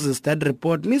media houses that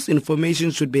report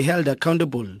misinformation should be held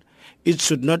accountable. It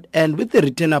should not end with a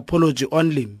written apology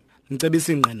only.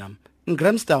 Mcebisi Mqina,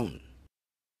 Grahamstown.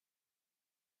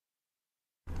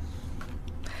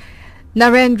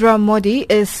 Narendra Modi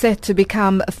is set to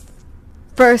become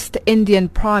first Indian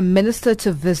Prime Minister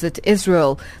to visit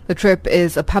Israel. The trip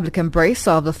is a public embrace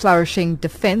of the flourishing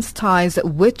defense ties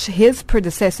which his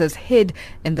predecessors hid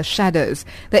in the shadows.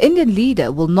 The Indian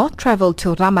leader will not travel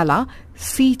to Ramallah,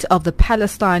 seat of the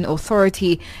Palestine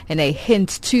Authority, in a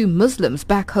hint to Muslims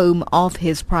back home of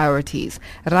his priorities.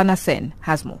 Rana Sen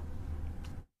has more.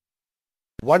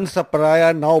 Once a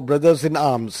pariah, now brothers in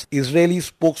arms. Israeli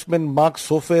spokesman Mark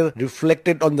Sofer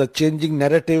reflected on the changing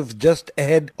narrative just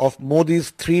ahead of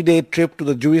Modi's 3-day trip to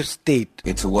the Jewish state.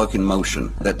 It's a work in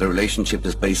motion, that the relationship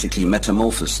has basically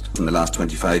metamorphosed in the last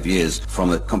 25 years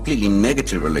from a completely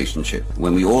negative relationship,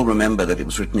 when we all remember that it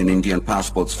was written in Indian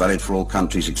passports valid for all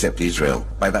countries except Israel.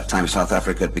 By that time South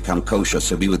Africa had become kosher,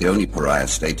 so we were the only pariah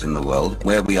state in the world.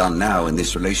 Where we are now in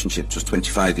this relationship just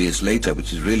 25 years later,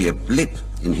 which is really a blip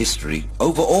in history,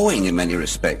 overawing in many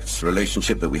respects,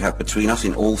 relationship that we have between us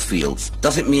in all fields.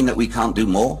 Does it mean that we can't do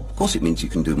more? Of course it means you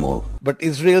can do more. But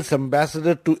Israel's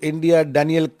ambassador to India,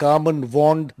 Daniel Karman,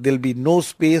 warned there'll be no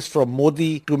space for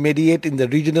Modi to mediate in the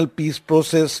regional peace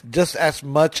process, just as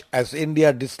much as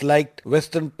India disliked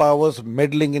Western powers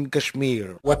meddling in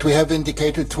Kashmir. What we have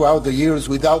indicated throughout the years,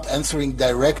 without answering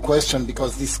direct question,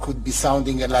 because this could be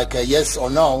sounding like a yes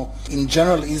or no, in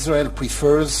general Israel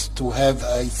prefers to have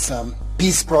its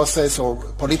peace process or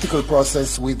political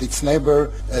process with its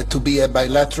neighbor to be a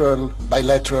bilateral,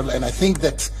 and I think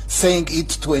that saying it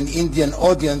to an Indian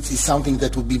audience is something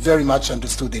that would be very much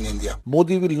understood in India.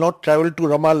 Modi will not travel to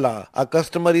Ramallah, a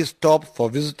customary stop for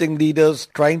visiting leaders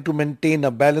trying to maintain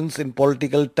a balance in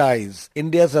political ties.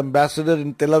 India's ambassador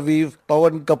in Tel Aviv,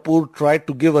 Pawan Kapoor, tried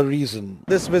to give a reason.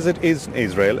 This visit is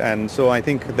Israel, and so I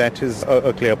think that is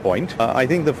a clear point. I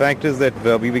think the fact is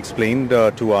that we've explained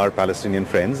to our Palestinian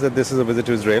friends that this is a visit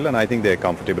to Israel, and I think they're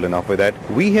comfortable enough with that.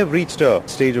 We have reached a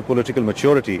stage of political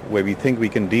maturity where we think we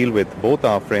can deal with both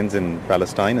our friends in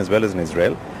Palestine as well as in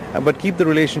Israel, but keep the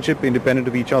relationship independent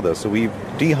of each other. So we've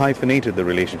dehyphenated the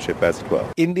relationship, as it were.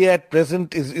 India at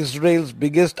present is Israel's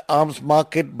biggest arms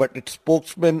market, but its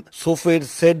spokesman Sofer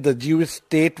said the Jewish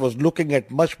state was looking at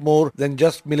much more than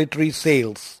just military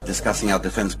sales. Discussing our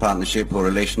defense partnership or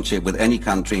relationship with any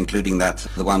country, including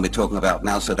the one we're talking about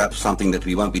now, so that's something that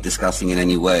we won't be discussing in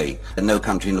any way. And no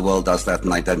country in the world does that,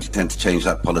 and I don't intend to change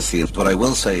that policy. And what I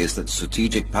will say is that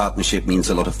strategic partnership means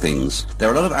a lot of things. There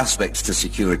are a lot of aspects to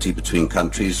security between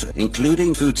countries,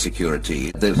 including food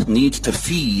security, the need to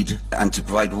feed and to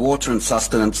provide water and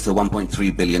sustenance to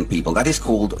 1.3 billion people. That is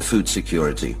called food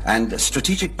security. And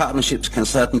strategic partnerships can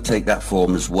certainly take that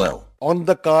form as well. On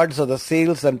the cards are the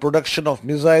sales and production of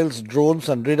missiles, drones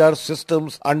and radar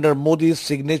systems under Modi's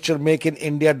signature Make in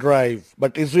India drive.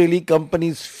 But Israeli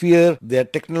companies fear their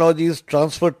technologies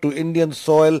transferred to Indian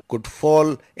soil could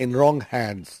fall in wrong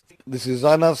hands. This is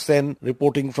Anna Sen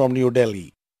reporting from New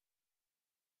Delhi.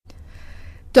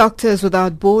 Doctors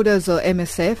Without Borders, or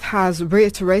MSF, has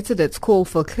reiterated its call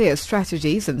for clear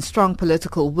strategies and strong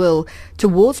political will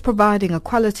towards providing a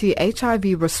quality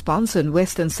HIV response in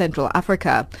Western Central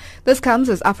Africa. This comes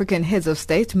as African heads of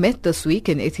state met this week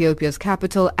in Ethiopia's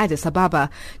capital, Addis Ababa,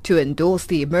 to endorse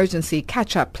the emergency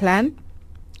catch-up plan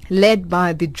led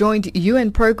by the joint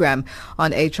UN program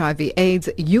on HIV/AIDS,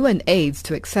 UNAIDS,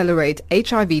 to accelerate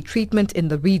HIV treatment in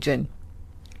the region.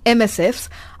 MSF's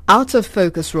Out of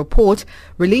Focus report,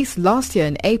 released last year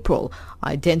in April,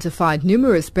 identified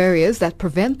numerous barriers that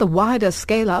prevent the wider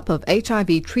scale-up of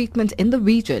HIV treatment in the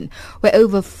region, where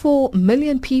over 4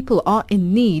 million people are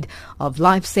in need of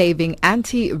life-saving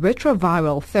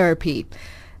antiretroviral therapy.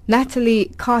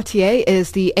 Natalie Cartier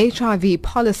is the HIV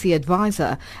Policy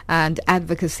Advisor and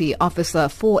Advocacy Officer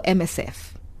for MSF.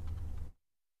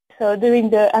 So during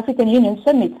the African Union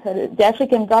Summit, the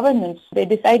African governments, they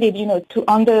decided, to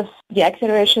under the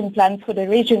acceleration plan for the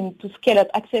region to scale up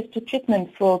access to treatment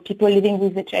for people living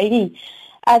with HIV.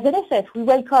 As MSF, we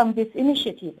welcome this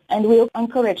initiative and we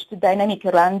encourage the dynamic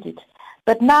around it.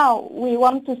 But now we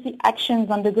want to see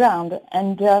actions on the ground,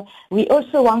 and we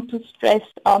also want to stress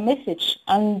our message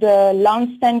on the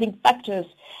long-standing factors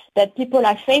that people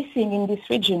are facing in this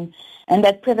region and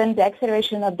that prevent the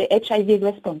acceleration of the HIV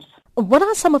response. What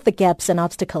are some of the gaps and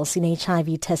obstacles in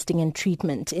HIV testing and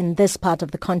treatment in this part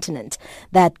of the continent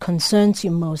that concerns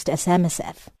you most as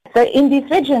MSF? So in this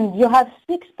region, you have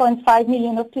 6.5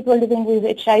 million of people living with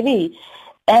HIV.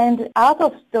 And out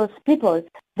of those people,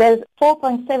 there's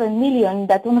 4.7 million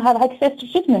that don't have access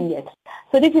to treatment yet.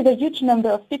 So this is a huge number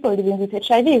of people living with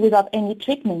HIV without any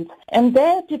treatment. And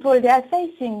there, they are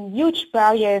facing huge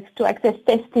barriers to access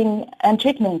testing and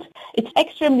treatment. It's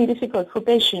extremely difficult for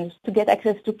patients to get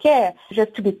access to care,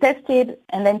 just to be tested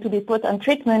and then to be put on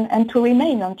treatment and to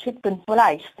remain on treatment for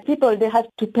life. People, they have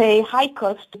to pay high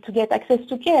cost to get access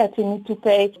to care. They need to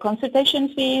pay consultation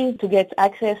fees, to get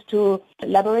access to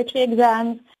laboratory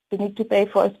exams. They need to pay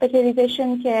for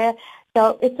hospitalization care.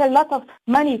 So it's a lot of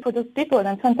money for those people,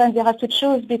 and sometimes they have to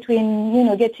choose between,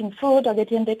 getting food or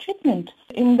getting the treatment.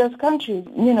 In those countries,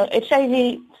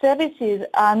 HIV services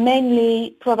are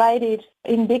mainly provided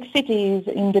in big cities,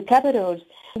 in the capitals,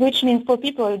 which means for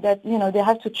people that, they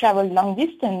have to travel long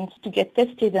distance to get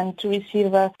tested and to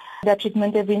receive their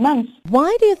treatment every month.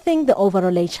 Why do you think the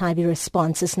overall HIV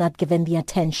response is not given the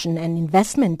attention and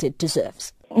investment it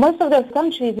deserves? Most of those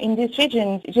countries in this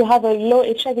region, you have a low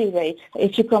HIV rate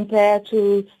if you compare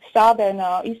to Southern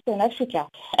or Eastern Africa.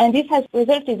 And this has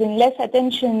resulted in less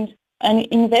attention and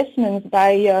investments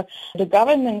by the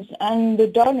governments and the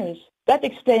donors. That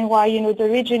explains why, the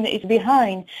region is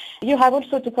behind. You have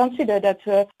also to consider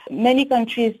that many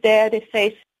countries there, they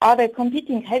face other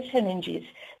competing health challenges.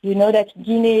 You know that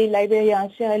Guinea, Liberia,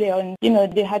 and Sierra Leone,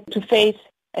 they had to face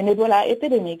an Ebola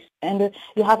epidemic. And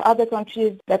you have other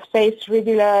countries that face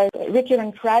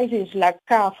recurrent crises like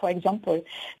CAR, for example.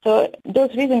 So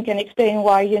those reasons can explain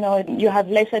why, you have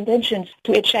less attention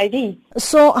to HIV.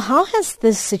 So how has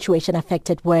this situation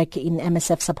affected work in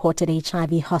MSF-supported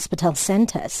HIV hospital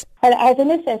centers? Well, as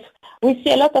MSF, we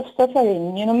see a lot of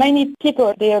suffering. Many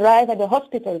people, they arrive at the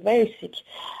hospital very sick.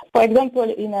 For example,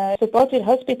 in a supported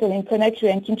hospital in Conakry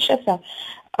and Kinshasa,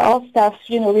 our staff,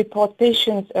 report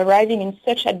patients arriving in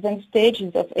such advanced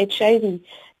stages of HIV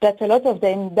that a lot of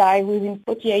them die within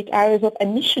 48 hours of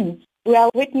admission. We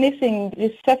are witnessing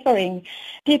this suffering.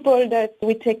 People that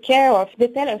we take care of, they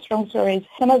tell us strong stories.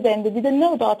 Some of them, they didn't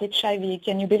know about HIV.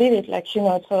 Can you believe it?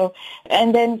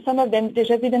 And then some of them, they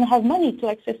just didn't have money to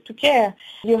access to care.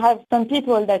 You have some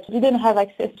people that didn't have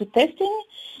access to testing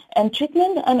and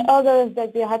treatment, and others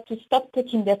that they had to stop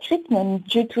taking their treatment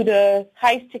due to the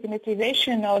high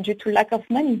stigmatization or due to lack of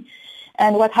money.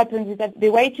 And what happens is that they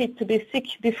waited to be sick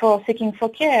before seeking for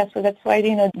care. So that's why,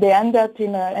 they end up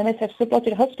in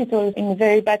MSF-supported hospitals in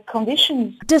very bad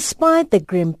conditions. Despite the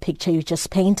grim picture you just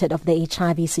painted of the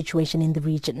HIV situation in the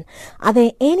region, are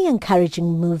there any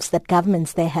encouraging moves that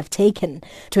governments there have taken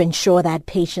to ensure that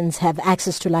patients have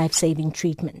access to life-saving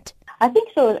treatment? I think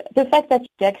so. The fact that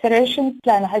the acceleration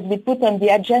plan has been put on the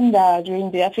agenda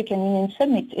during the African Union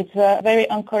Summit, it's a very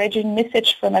encouraging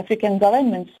message from African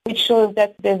governments, which shows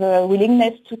that there's a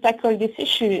willingness to tackle this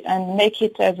issue and make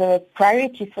it as a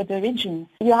priority for the region.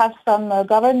 You have some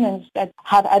governments that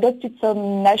have adopted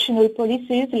some national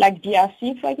policies, like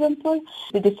DRC, for example.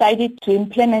 They decided to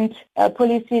implement a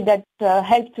policy that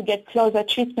help to get closer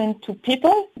treatment to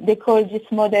people. They call this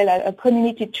model a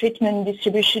community treatment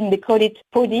distribution. They call it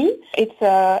PODI. It's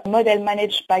a model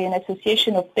managed by an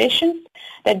association of patients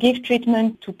that give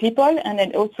treatment to people, and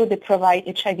then also they provide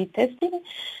HIV testing.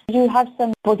 You have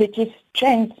some positive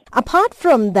trends. Apart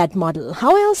from that model,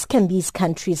 how else can these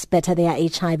countries better their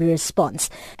HIV response?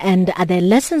 And are there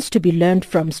lessons to be learned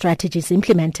from strategies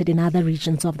implemented in other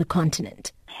regions of the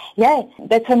continent? Yeah,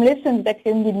 there's some lessons that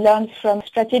can be learned from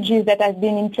strategies that have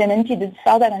been implemented in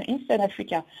Southern and Eastern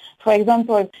Africa. For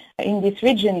example, in this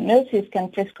region, nurses can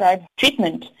prescribe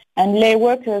treatment, and lay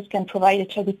workers can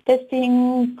provide HIV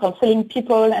testing, counseling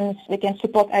people, and they can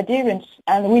support adherence.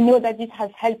 And we know that this has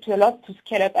helped a lot to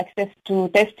scale up access to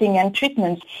testing and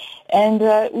treatments. And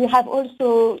we have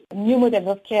also new models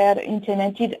of care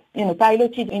implemented,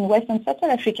 piloted in West and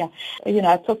Central Africa.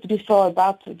 I talked before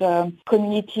about the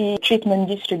community treatment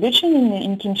distribution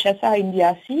in Kinshasa, in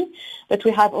DRC, but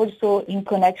we have also in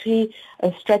Conakry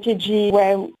a strategy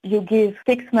where you give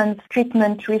 6 months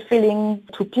treatment refilling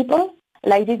to people.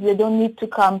 Like this, they don't need to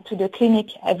come to the clinic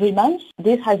every month.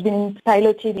 This has been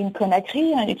piloted in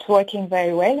Conakry, and it's working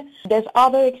very well. There's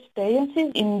other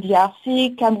experiences in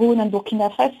DRC, Cameroon, and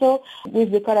Burkina Faso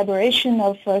with the collaboration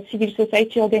of civil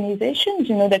society organizations.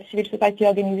 You know that civil society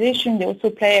organizations, they also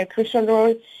play a crucial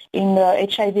role in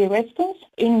HIV response.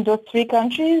 In those 3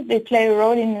 countries, they play a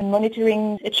role in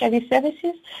monitoring HIV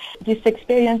services. This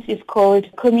experience is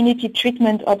called Community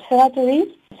Treatment Observatories.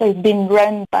 So it's been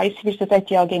run by civil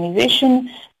society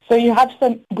organizations. So you have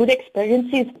some good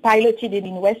experiences piloted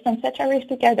in West and Central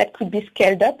Africa that could be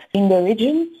scaled up in the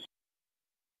region.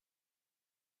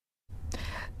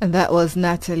 And that was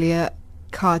Natalia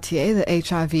Cartier, the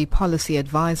HIV Policy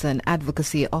Advisor and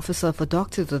Advocacy Officer for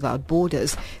Doctors Without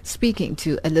Borders, speaking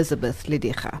to Elizabeth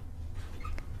Lidicha.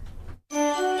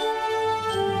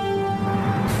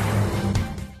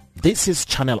 This is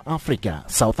Channel Africa,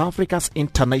 South Africa's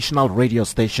international radio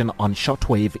station on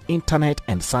shortwave, internet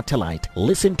and satellite.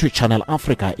 Listen to Channel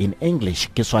Africa in English,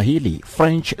 Kiswahili,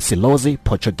 French, Silozi,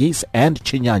 Portuguese and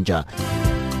Chinyanja.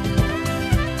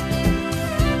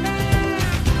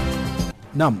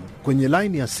 Naam, kwenye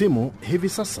line ya simu hivi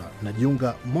sasa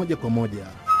najiunga moja kwa moja.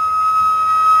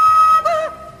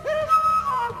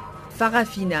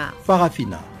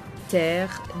 Farafina. Terre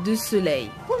du soleil.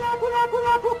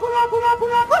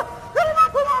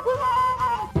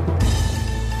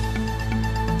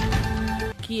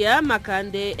 Kia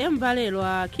Makande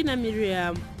Embalelwa Kina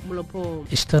Miriam Mlopo.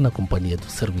 Está na companhia do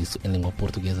Serviço em Língua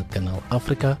Portuguesa do Canal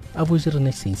África, a voz da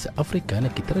Renascença Africana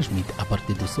que transmite a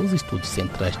partir dos seus estúdios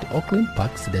centrais de Auckland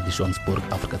Park, cidade de Johannesburg,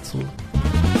 África do Sul.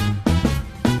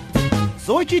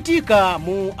 Zochitika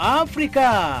mu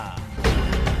África.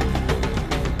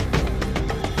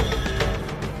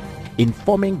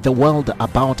 Informing the world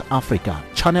about Africa,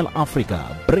 Channel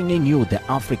Africa, bringing you the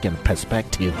African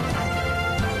perspective.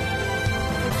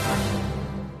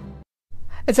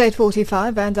 It's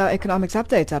 8:45 and our economics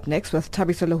update up next with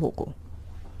Thabiso Lohoko.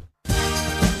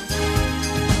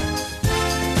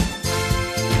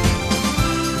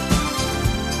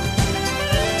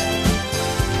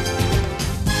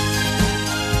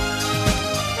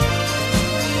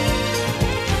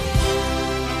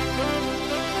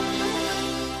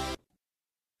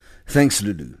 Thanks,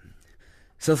 Lulu.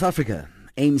 South Africa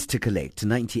aims to collect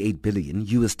 $98 billion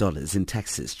in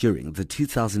taxes during the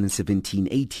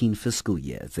 2017-18 fiscal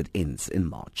year that ends in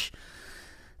March.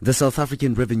 The South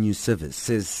African Revenue Service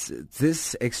says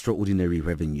this extraordinary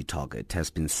revenue target has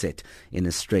been set in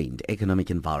a strained economic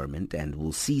environment and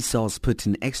will see SARS put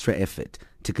in extra effort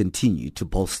to continue to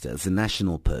bolster the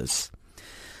national purse.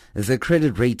 The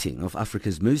credit rating of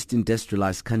Africa's most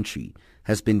industrialized country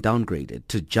has been downgraded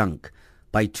to junk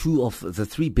by two of the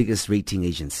three biggest rating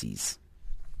agencies.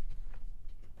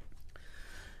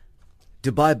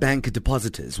 Dubai Bank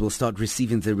depositors will start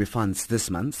receiving their refunds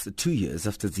this month, 2 years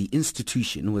after the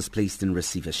institution was placed in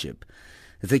receivership.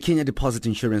 The Kenya Deposit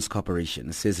Insurance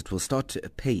Corporation says it will start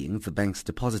paying the bank's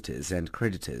depositors and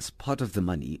creditors part of the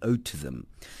money owed to them.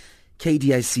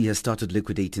 KDIC has started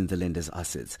liquidating the lender's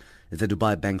assets. The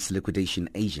Dubai Bank's liquidation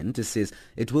agent says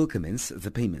it will commence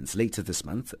the payments later this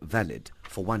month, valid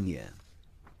for 1 year.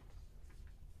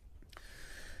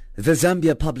 The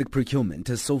Zambia public procurement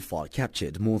has so far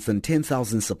captured more than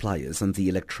 10,000 suppliers on the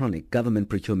electronic government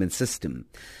procurement system.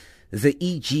 The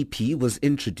EGP was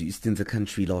introduced in the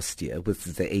country last year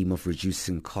with the aim of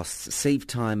reducing costs, save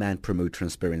time and promote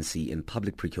transparency in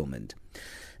public procurement.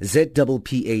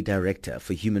 ZPPA Director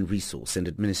for Human Resource and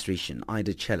Administration,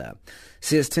 Ida Chella,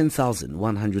 says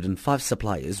 10,105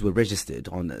 suppliers were registered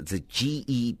on the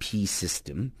GEP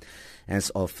system as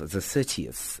of the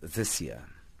 30th this year.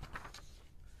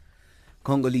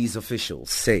 Congolese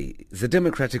officials say the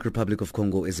Democratic Republic of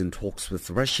Congo is in talks with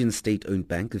Russian state-owned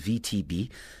bank VTB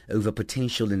over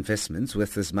potential investments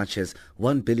worth as much as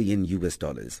 $1 billion.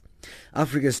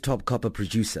 Africa's top copper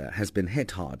producer has been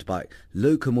hit hard by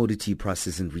low commodity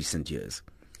prices in recent years.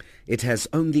 It has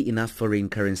only enough foreign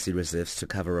currency reserves to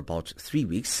cover about 3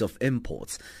 weeks of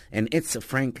imports, and its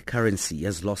franc currency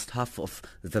has lost half of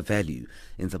the value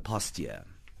in the past year.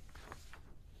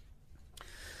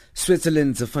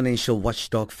 Switzerland's financial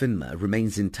watchdog FINMA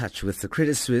remains in touch with the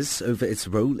Credit Suisse over its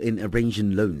role in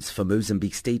arranging loans for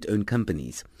Mozambique state-owned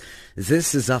companies.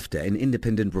 This is after an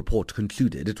independent report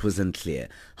concluded it was unclear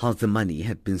how the money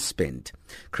had been spent.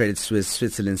 Credit Suisse,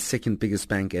 Switzerland's second biggest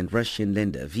bank, and Russian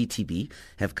lender VTB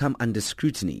have come under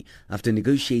scrutiny after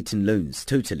negotiating loans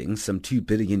totaling some $2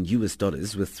 billion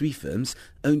with three firms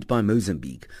owned by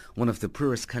Mozambique, one of the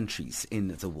poorest countries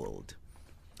in the world.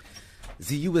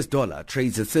 The US dollar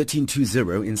trades at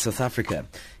 13.20 in South Africa.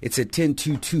 It's at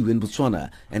 10.22 in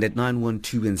Botswana and at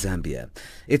 9.12 in Zambia.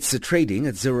 It's trading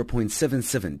at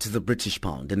 0.77 to the British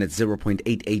pound and at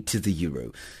 0.88 to the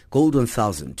euro. Gold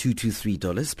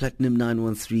 $1,223, platinum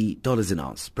 $913 an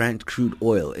ounce. Brent crude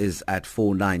oil is at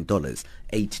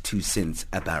 $49.82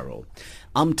 a barrel.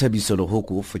 I'm Thabiso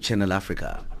Lohoko for Channel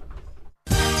Africa.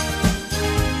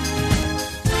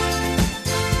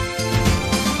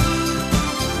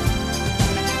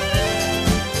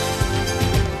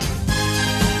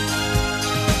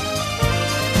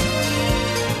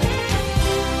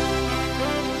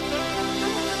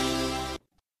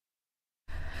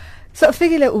 So,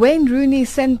 Figile, Wayne Rooney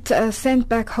sent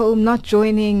back home, not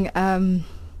joining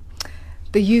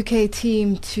the UK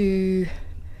team to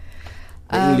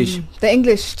the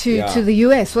English to the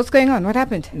US. What's going on? What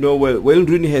happened? No, well, Wayne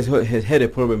Rooney has had a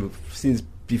problem since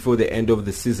before the end of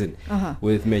the season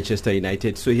with Manchester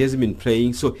United. So he hasn't been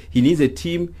playing. So he needs a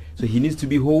team. So he needs to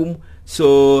be home.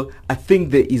 So I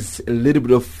think there is a little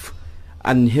bit of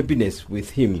unhappiness with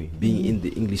him being in the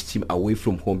English team away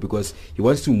from home because he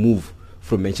wants to move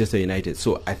from Manchester United.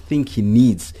 So I think he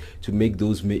needs to make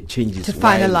those changes to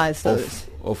finalize those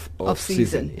of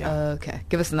season. Yeah. Okay,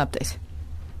 give us an update.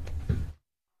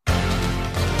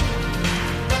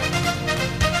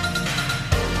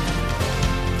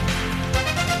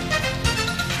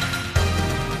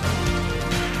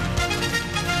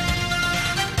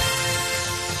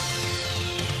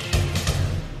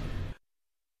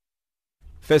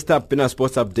 First up in our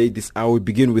sports update this hour, we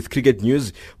begin with cricket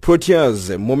news.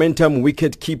 Proteas momentum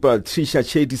wicket keeper Trisha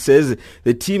Chetty says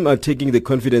the team are taking the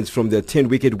confidence from their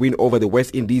 10-wicket win over the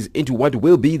West Indies into what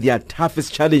will be their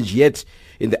toughest challenge yet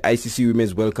in the ICC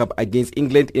Women's World Cup against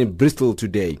England in Bristol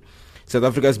today. South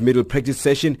Africa's middle practice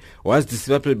session was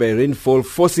disrupted by rainfall,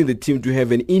 forcing the team to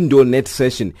have an indoor net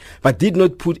session, but did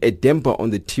not put a damper on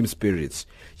the team's spirits.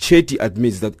 Chetty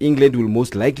admits that England will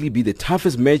most likely be the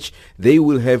toughest match they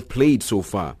will have played so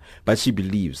far, but she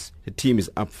believes the team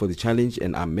is up for the challenge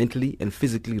and are mentally and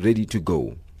physically ready to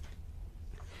go.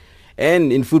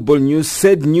 And in football news,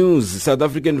 sad news, South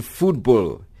African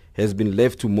football has been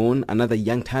left to mourn another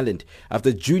young talent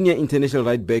after junior international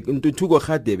right back Ntuthuko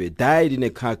Radebe died in a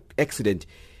car accident.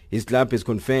 His club has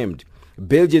confirmed.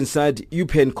 Belgian side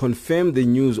UPenn confirmed the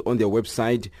news on their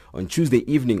website on Tuesday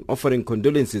evening, offering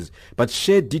condolences, but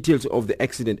shared details of the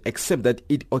accident except that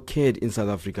it occurred in South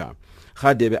Africa.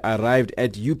 Radebe arrived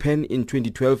at UPenn in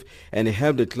 2012 and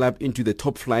helped the club into the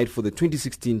top flight for the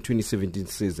 2016-2017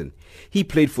 season. He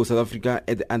played for South Africa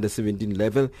at the under-17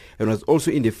 level and was also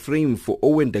in the frame for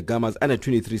Owen Da Gama's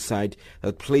under-23 side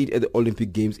that played at the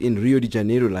Olympic Games in Rio de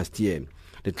Janeiro last year.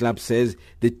 The club says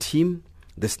the team,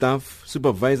 the staff,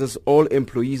 supervisors, all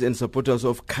employees and supporters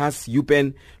of CAS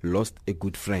UPenn lost a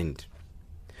good friend.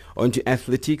 On to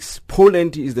athletics.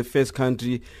 Poland is the first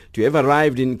country to have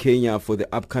arrived in Kenya for the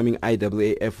upcoming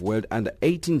IAAF World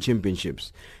Under-18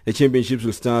 Championships. The championships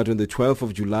will start on the 12th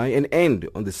of July and end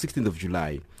on the 16th of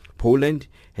July. Poland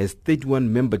has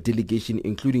 31-member delegation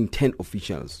including 10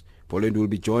 officials. Poland will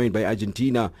be joined by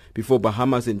Argentina before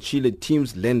Bahamas and Chile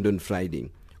teams land on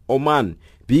Friday. Oman,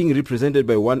 being represented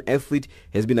by one athlete,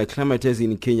 has been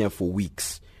acclimatizing in Kenya for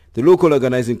weeks. The local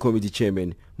organizing committee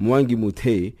chairman, Mwangi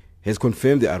Muthe, has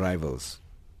confirmed the arrivals.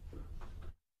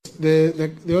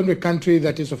 The only country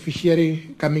that is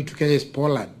officially coming to Kenya is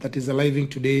Poland, that is arriving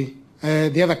today.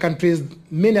 The other countries,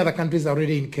 many other countries are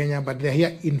already in Kenya, but they're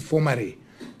here informally.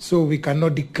 So we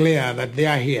cannot declare that they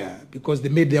are here because they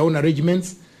made their own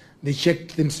arrangements. They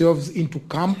checked themselves into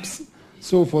camps.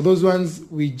 So for those ones,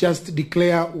 we just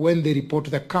declare when they report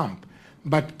to the camp.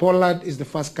 But Poland is the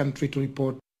first country to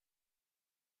report.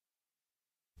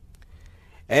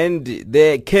 And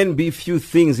there can be few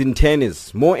things in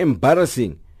tennis more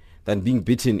embarrassing than being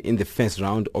beaten in the first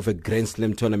round of a Grand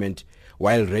Slam tournament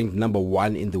while ranked number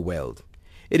 1 in the world.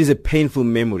 It is a painful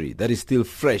memory that is still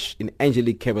fresh in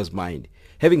Angelique Kerber's mind,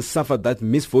 having suffered that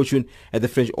misfortune at the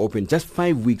French Open just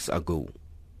 5 weeks ago.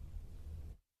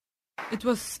 It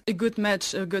was a good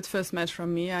match, a good first match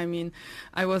from me. I mean,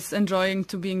 I was enjoying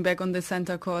to being back on the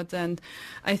center court, and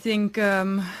I think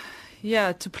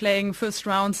to playing first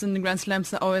rounds in the Grand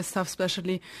Slams are always tough,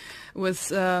 especially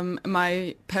with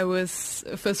my Paris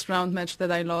first round match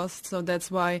that I lost. So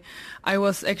that's why I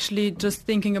was actually just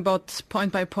thinking about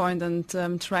point by point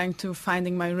and trying to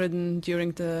finding my rhythm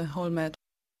during the whole match.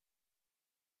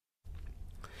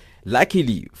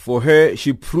 Luckily for her,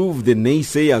 she proved the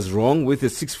naysayers wrong with a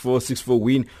 6-4, 6-4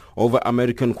 win over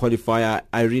American qualifier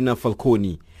Irina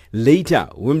Falconi. Later,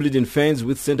 Wimbledon fans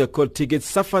with center court tickets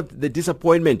suffered the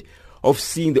disappointment of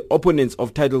seeing the opponents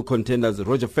of title contenders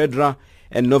Roger Federer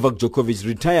and Novak Djokovic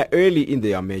retire early in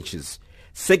their matches.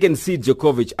 Second seed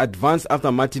Djokovic advanced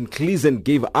after Martin Klizan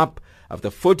gave up after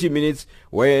 40 minutes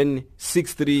when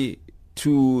 6-3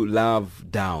 to love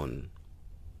down.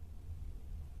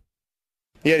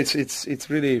 Yeah, it's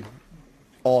really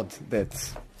odd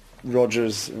that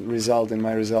Roger's result and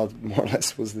my result more or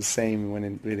less was the same when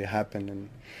it really happened, and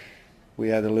we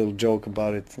had a little joke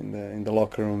about it in the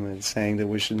locker room and saying that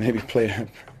we should maybe play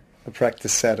a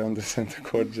practice set on the center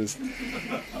court just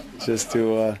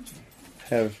to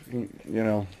have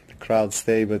the crowd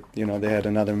stay, but they had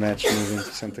another match moving to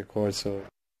center court, so.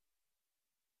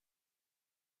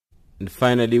 And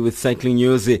finally, with cycling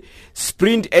news,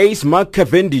 sprint ace Mark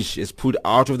Cavendish is pulled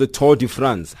out of the Tour de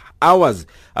France hours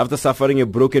after suffering a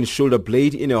broken shoulder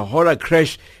blade in a horror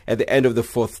crash at the end of the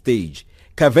 4th stage.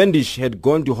 Cavendish had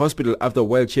gone to hospital after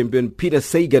world champion Peter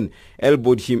Sagan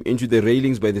elbowed him into the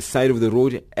railings by the side of the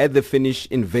road at the finish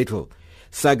in Vettel.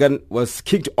 Sagan was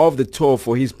kicked off the Tour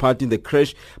for his part in the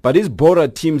crash, but his Bora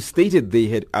team stated they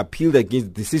had appealed against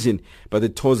the decision by the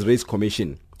Tour's race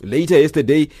commission. Later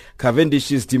yesterday,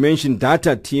 Cavendish's Dimension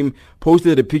Data team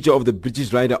posted a picture of the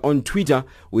British rider on Twitter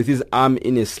with his arm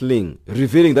in a sling,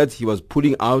 revealing that he was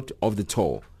pulling out of the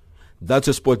Tour. That's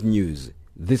your sport news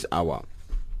this hour.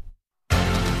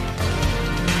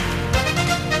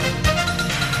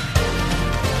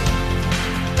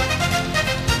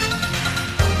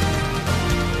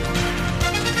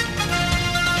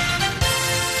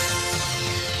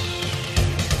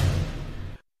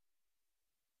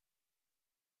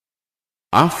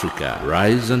 Africa,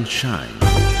 rise and shine.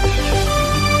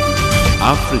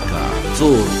 Africa,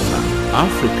 zorka.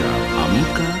 Africa,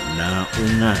 amka na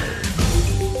ung'are.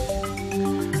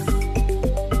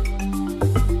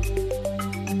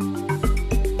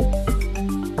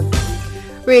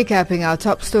 Recapping our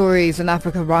top stories in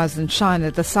Africa Rise and Shine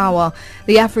at this hour,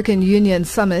 the African Union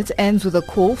Summit ends with a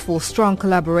call for strong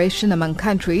collaboration among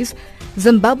countries.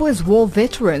 Zimbabwe's war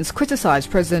veterans criticize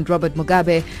President Robert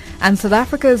Mugabe, and South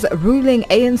Africa's ruling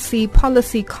ANC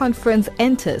policy conference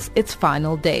enters its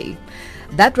final day.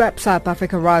 That wraps up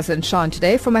Africa Rise and Shine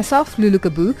today. For myself, Lulu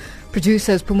Kabu,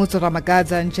 producers Pumutso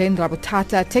Ramagadza and Jane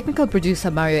Rabutata, technical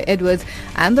producer Mario Edwards,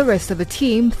 and the rest of the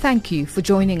team, thank you for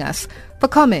joining us. For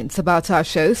comments about our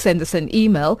show, send us an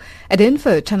email at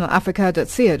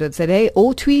info@channelafrica.co.za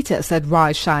or tweet us at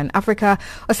Rise Shine Africa,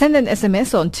 or send an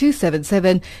SMS on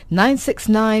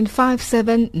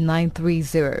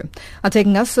 277-969-57930.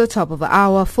 Taking us to the top of the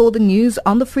hour for the news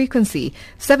on the frequency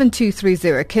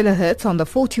 7230 kHz on the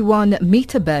 41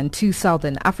 meter band to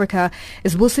Southern Africa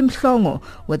is Busim Mhlongo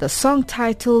with a song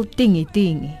titled Dingy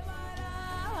Dingy.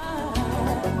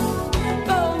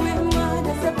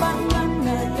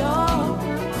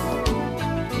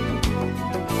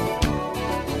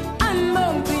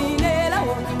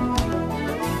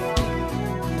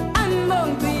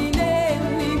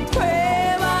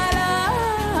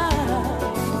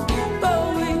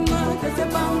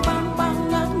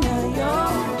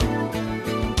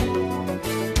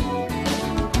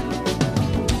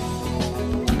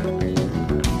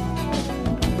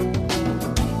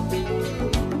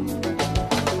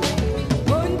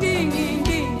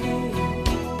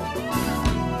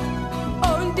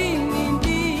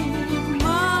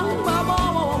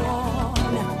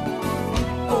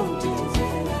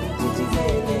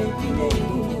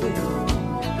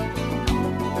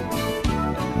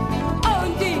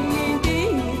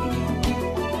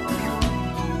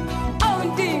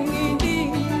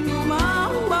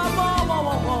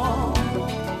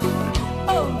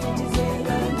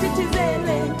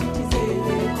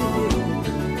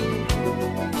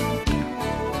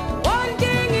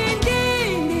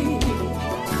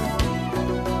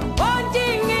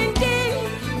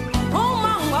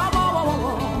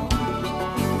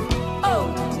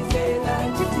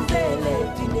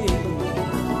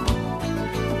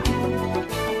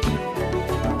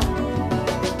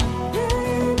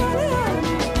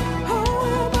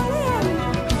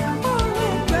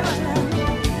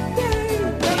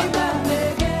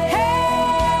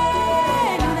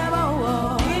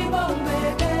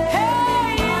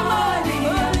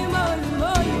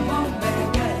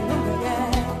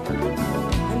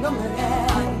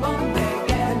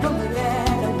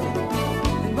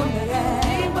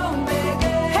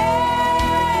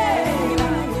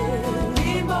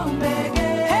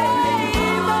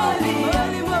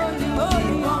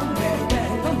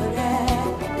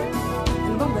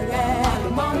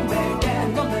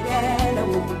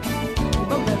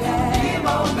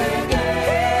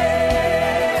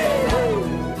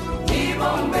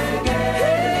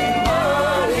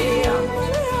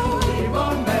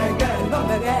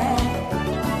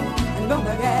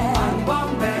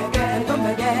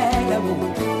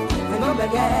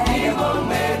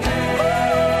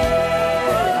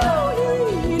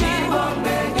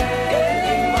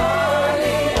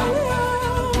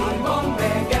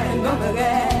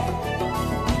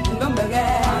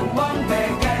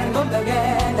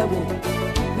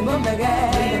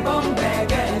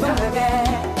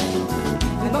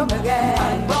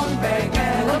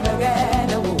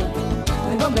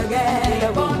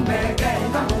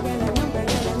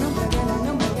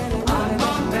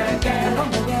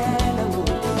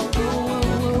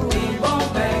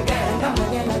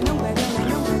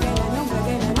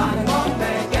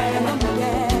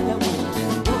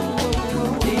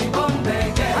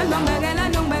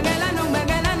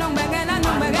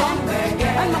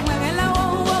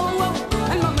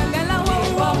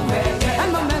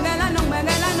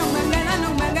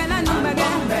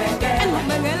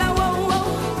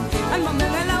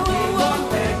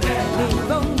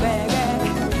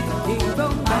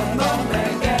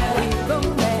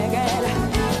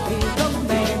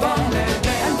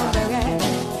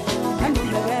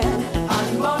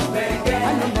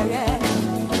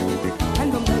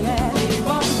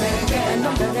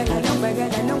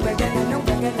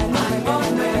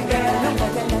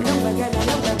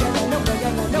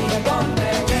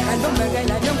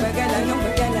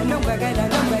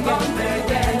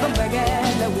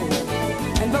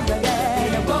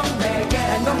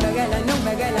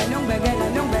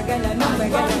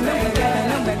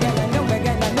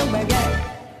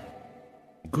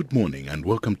 Good morning and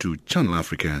welcome to Channel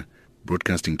Africa,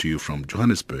 broadcasting to you from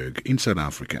Johannesburg in South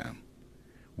Africa.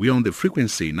 We are on the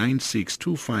frequency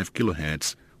 9625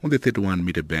 kHz on the 31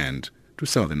 meter band to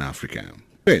Southern Africa.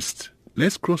 First,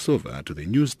 let's cross over to the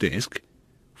news desk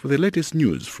for the latest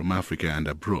news from Africa and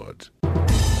abroad.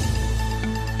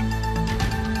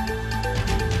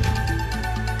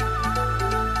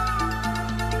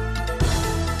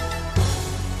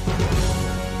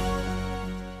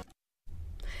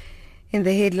 In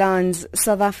the headlines,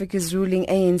 South Africa's ruling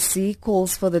ANC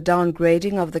calls for the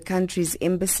downgrading of the country's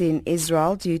embassy in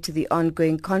Israel due to the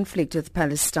ongoing conflict with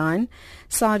Palestine.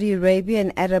 Saudi Arabia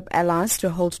and Arab allies to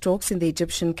hold talks in the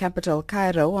Egyptian capital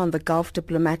Cairo on the Gulf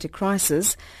diplomatic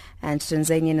crisis. And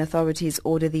Tanzanian authorities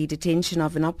order the detention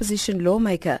of an opposition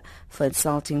lawmaker for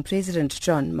insulting President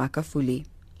John Magufuli.